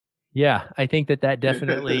 Yeah, I think that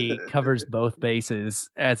definitely covers both bases,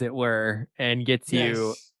 as it were, and gets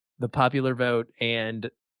you the popular vote and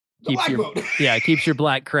keeps your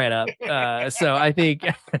Black cred up. So I think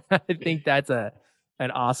that's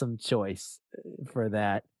an awesome choice for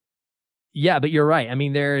that. Yeah, but you're right. I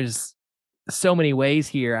mean, there's so many ways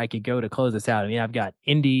here I could go to close this out. I mean, I've got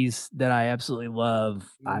indies that I absolutely love.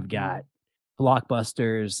 Mm-hmm. I've got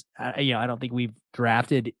blockbusters. I don't think we've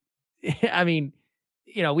drafted. I mean,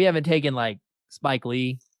 we haven't taken like Spike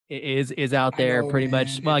Lee is out there pretty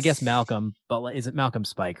much. Well, I guess Malcolm, but is it Malcolm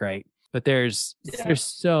Spike, right? But there's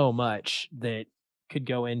so much that could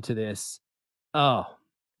go into this. Oh,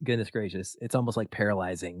 goodness gracious. It's almost like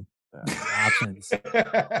paralyzing options,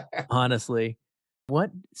 honestly.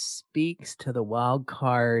 What speaks to the wild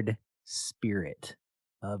card spirit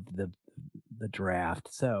of the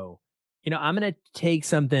draft? So, I'm going to take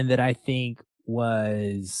something that I think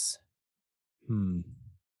was, I'm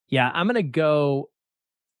going to go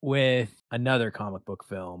with another comic book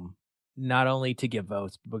film, not only to give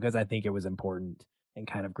votes, but because I think it was important and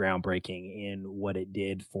kind of groundbreaking in what it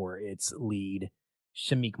did for its lead,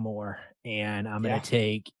 Shameik Moore. And I'm going to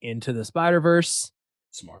take Into the Spider-Verse.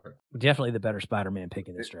 Smart. Definitely the better Spider-Man pick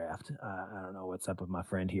in this draft. I don't know what's up with my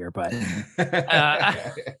friend here, but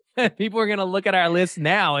people are going to look at our list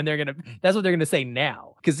now and that's what they're going to say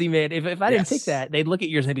now. Because see, man, if I didn't pick that, they'd look at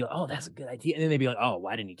yours and they'd be like, oh, that's a good idea. And then they'd be like, oh,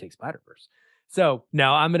 why didn't you take Spider-Verse? So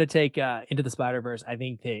no, I'm going to take Into the Spider-Verse. I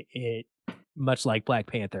think that it, much like Black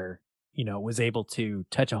Panther, was able to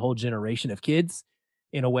touch a whole generation of kids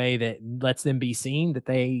in a way that lets them be seen that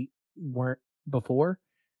they weren't before.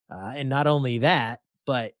 And not only that,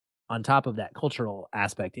 but on top of that cultural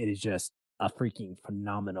aspect, it is just a freaking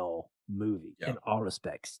phenomenal movie in all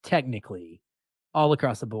respects, technically, all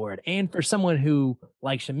across the board. And for someone who,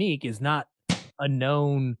 like Shameik, is not a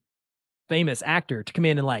known famous actor, to come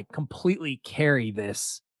in and like completely carry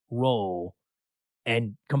this role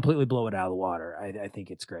and completely blow it out of the water, I think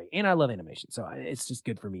it's great. And I love animation, so it's just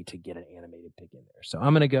good for me to get an animated pick in there. So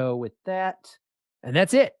I'm going to go with that. And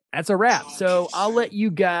that's it. That's a wrap. So I'll let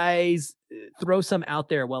you guys throw some out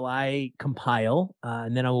there while I compile,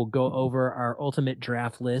 and then I will go over our ultimate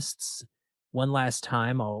draft lists one last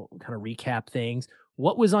time, I'll kind of recap things.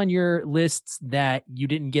 What was on your lists that you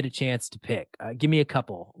didn't get a chance to pick? Give me a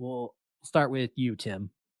couple. We'll start with you, Tim.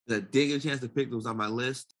 That didn't get a chance to pick that was on my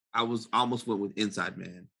list. I was almost went with Inside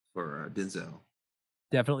Man for Denzel.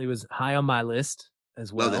 Definitely was high on my list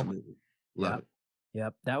as well. Love that movie. Love it.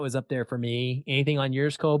 Yep, that was up there for me. Anything on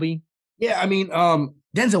yours, Colby? Yeah, I mean,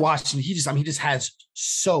 Denzel Washington, he just has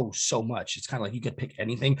so much. It's kind of like you could pick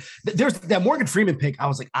anything. There's that Morgan Freeman pick. I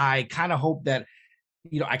was like, I kind of hope that,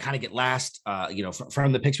 I kind of get last,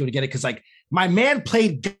 from the picks to get it. Cause like my man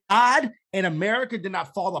played God and America did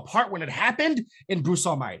not fall apart when it happened in Bruce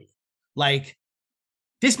Almighty. Like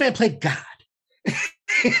this man played God.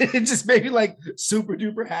 It just made me like super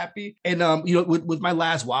duper happy. And with my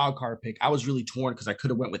last wild card pick, I was really torn because I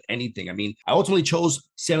could have went with anything. I mean, I ultimately chose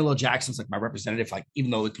Samuel L. Jackson's like my representative, like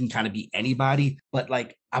even though it can kind of be anybody, but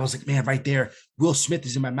like I was like, man, right there, Will Smith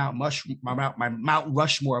is in my Mount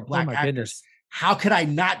Rushmore of black actors. Goodness. How could I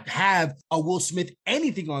not have a Will Smith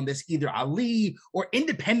anything on this? Either Ali or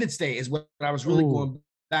Independence Day is what I was really going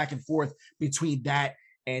back and forth between that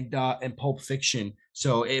and Pulp Fiction.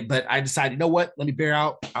 So, but I decided, you know what? Let me bear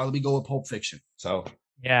out. Let me go with Pulp Fiction. So,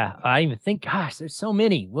 yeah, I even think, gosh, there's so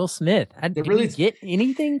many. Will Smith. Did really get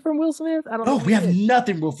anything from Will Smith? I don't know. No, we have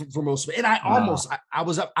nothing from Will Smith. And I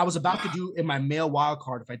was about to do in my male wild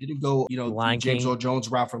card. If I didn't go, James Earl Jones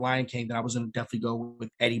route for Lion King, then I was going to definitely go with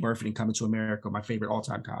Eddie Murphy and Coming to America, my favorite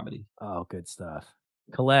all-time comedy. Oh, good stuff.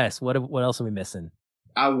 Celeste, what else are we missing?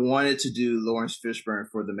 I wanted to do Lawrence Fishburne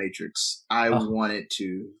for The Matrix. I wanted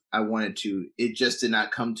to. It just did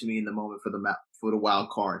not come to me in the moment for the wild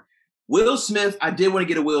card. Will Smith, I did want to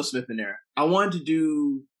get a Will Smith in there. I wanted to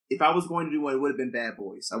do, if I was going to do one, it would have been Bad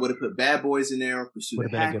Boys. I would have put Bad Boys in there, Pursuit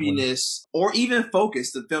of Happiness, or even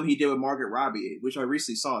Focus, the film he did with Margaret Robbie, which I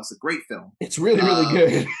recently saw. It's a great film. It's really, really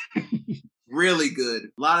good. Really good.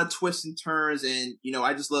 A lot of twists and turns. And,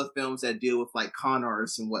 I just love films that deal with like con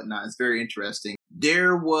artists and whatnot. It's very interesting.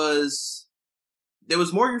 There was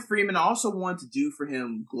Morgan Freeman. I also wanted to do for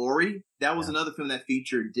him Glory. That was another film that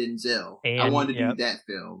featured Denzel. And I wanted to do that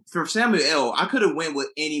film. For Samuel L., I could have went with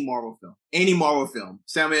any Marvel film.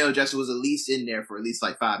 Samuel L. Jackson was at least in there for at least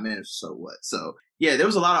like 5 minutes or so. So, yeah, there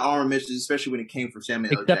was a lot of honorable mentions, especially when it came from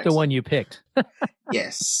Samuel L. Jackson. Except the one you picked.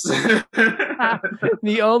 Yes.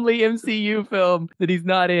 The only MCU film that he's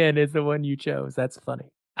not in is the one you chose. That's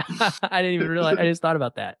funny. I didn't even realize. I just thought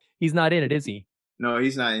about that. He's not in it, is he? No,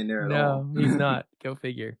 he's not in there at all. No, he's not. Go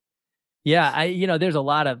figure. Yeah, there's a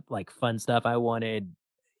lot of like fun stuff. I wanted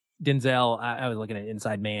Denzel. I was looking at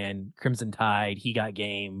Inside Man, Crimson Tide, He Got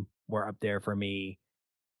Game were up there for me.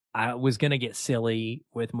 I was gonna get silly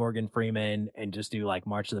with Morgan Freeman and just do like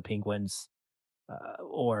March of the Penguins,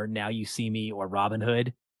 or Now You See Me, or Robin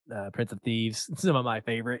Hood, Prince of Thieves. Some of my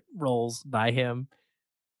favorite roles by him.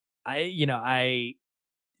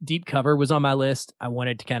 Deep Cover was on my list. I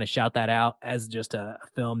wanted to kind of shout that out as just a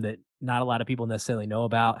film that not a lot of people necessarily know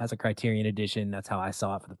about. Has a Criterion edition. That's how I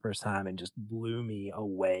saw it for the first time and just blew me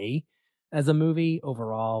away as a movie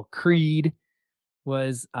overall. Creed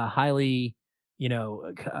was a highly,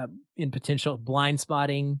 in potential. Blind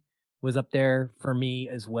Spotting was up there for me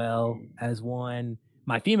as well as one.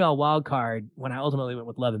 My female wild card, when I ultimately went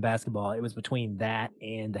with Love and Basketball, it was between that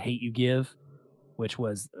and The Hate U Give, which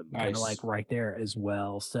was kind of like right there as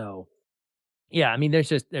well. So yeah, I mean,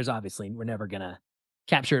 there's obviously, we're never going to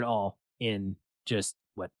capture it all in just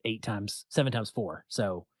 7 times 4.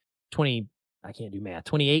 So 20, I can't do math,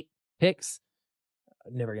 28 picks.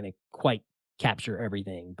 I'm never going to quite capture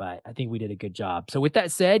everything, but I think we did a good job. So with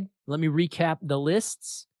that said, let me recap the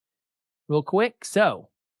lists real quick. So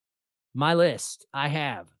my list, I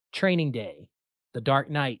have Training Day, The Dark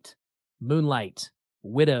Knight, Moonlight,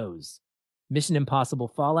 Widows, Mission Impossible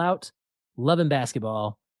Fallout, Love and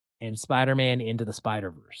Basketball, and Spider-Man Into the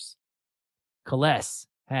Spider-Verse. Celeste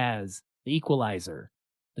has The Equalizer,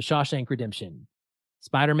 The Shawshank Redemption,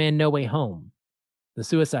 Spider-Man No Way Home, The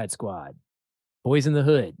Suicide Squad, Boys in the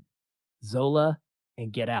Hood, Zola,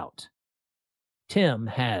 and Get Out. Tim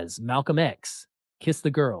has Malcolm X, Kiss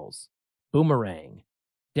the Girls, Boomerang,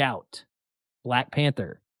 Doubt, Black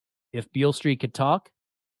Panther, If Beale Street Could Talk,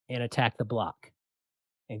 and Attack the Block.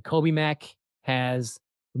 And Colby Mack has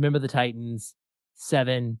Remember the Titans,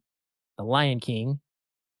 Seven, The Lion King,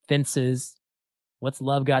 Fences, What's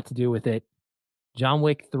Love Got to Do with It, John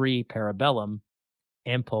Wick 3, Parabellum,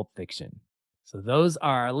 and Pulp Fiction. So those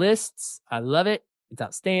are our lists. I love it. It's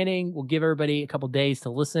outstanding. We'll give everybody a couple days to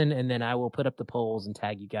listen, and then I will put up the polls and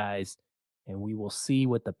tag you guys, and we will see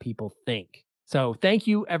what the people think. So thank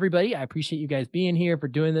you, everybody. I appreciate you guys being here for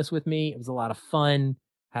doing this with me. It was a lot of fun.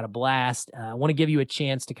 Had a blast. I want to give you a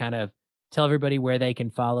chance to kind of tell everybody where they can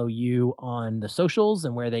follow you on the socials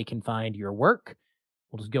and where they can find your work.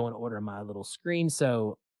 We'll just go in order on my little screen.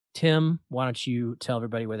 So, Tim, why don't you tell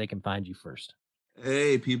everybody where they can find you first?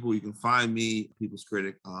 Hey, people, you can find me, People's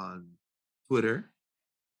Critic, on Twitter.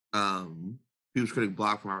 People's Critic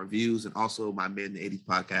blog for my reviews, and also my Mid in the 80s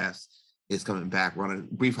podcast is coming back. We're on a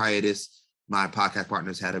brief hiatus. My podcast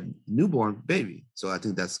partners had a newborn baby, so I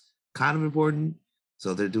think that's kind of important.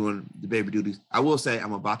 So they're doing the baby duties. I will say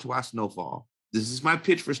I'm about to watch Snowfall. This is my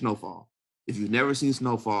pitch for Snowfall. If you've never seen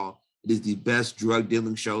Snowfall, it is the best drug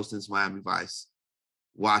dealing show since Miami Vice.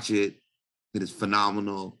 Watch it. It is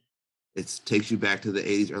phenomenal. It takes you back to the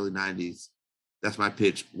 80s, early 90s. That's my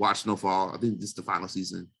pitch. Watch Snowfall. I think this is the final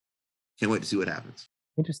season. Can't wait to see what happens.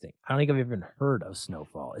 Interesting. I don't think I've even heard of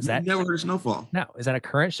Snowfall. Is that never heard of Snowfall? No. Is that a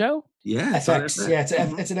current show? Yeah. FX. Yeah,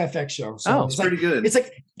 it's an FX show. So it's pretty good. It's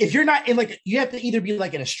like if you're not in you have to either be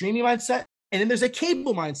like in a streaming mindset, and then there's a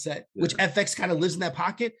cable mindset, which FX kind of lives in that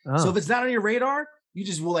pocket. So if it's not on your radar, you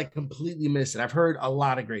just will completely miss it. I've heard a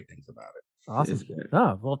lot of great things about it. Awesome.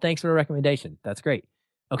 Oh, well, thanks for the recommendation. That's great.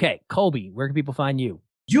 Okay, Colby, where can people find you?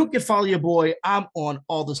 You can follow your boy. I'm on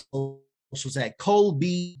all the socials at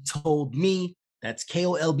Colby Told Me. That's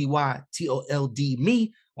KOLBYTOLD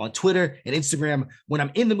me on Twitter and Instagram. When I'm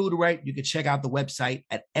in the mood to write, you can check out the website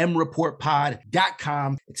at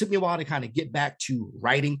mreportpod.com. It took me a while to kind of get back to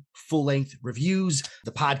writing full-length reviews.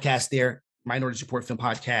 The podcast there, Minorities Report Film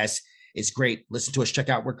Podcast, is great. Listen to us, check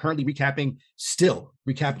out. We're currently still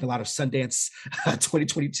recapping a lot of Sundance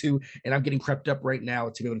 2022, and I'm getting prepped up right now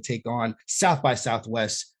to be able to take on South by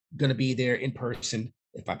Southwest. Going to be there in person,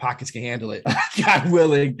 if my pockets can handle it, God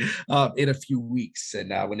willing, in a few weeks. And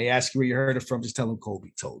when they ask you where you heard it from, just tell them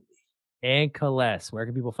Colby told me. And Kales, where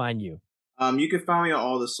can people find you? You can find me on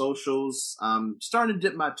all the socials. Starting to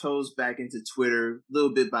dip my toes back into Twitter,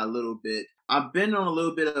 little bit by little bit. I've been on a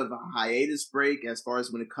little bit of a hiatus break as far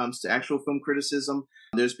as when it comes to actual film criticism.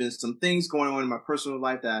 There's been some things going on in my personal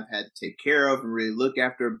life that I've had to take care of and really look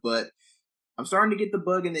after, but I'm starting to get the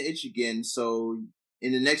bug and the itch again. So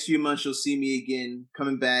in the next few months, you'll see me again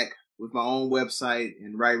coming back with my own website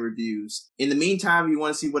and write reviews. In the meantime, if you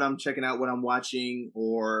want to see what I'm checking out, what I'm watching,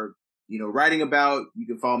 or writing about, you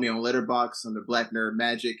can follow me on Letterboxd under Black Nerd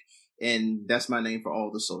Magic, and that's my name for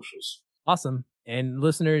all the socials. Awesome. And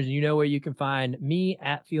listeners, you know where you can find me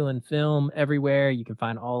at Feelin' Film everywhere. You can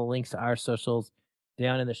find all the links to our socials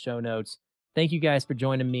down in the show notes. Thank you guys for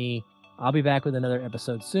joining me. I'll be back with another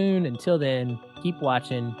episode soon. Until then, keep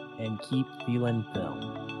watching and keep feeling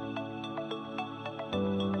film.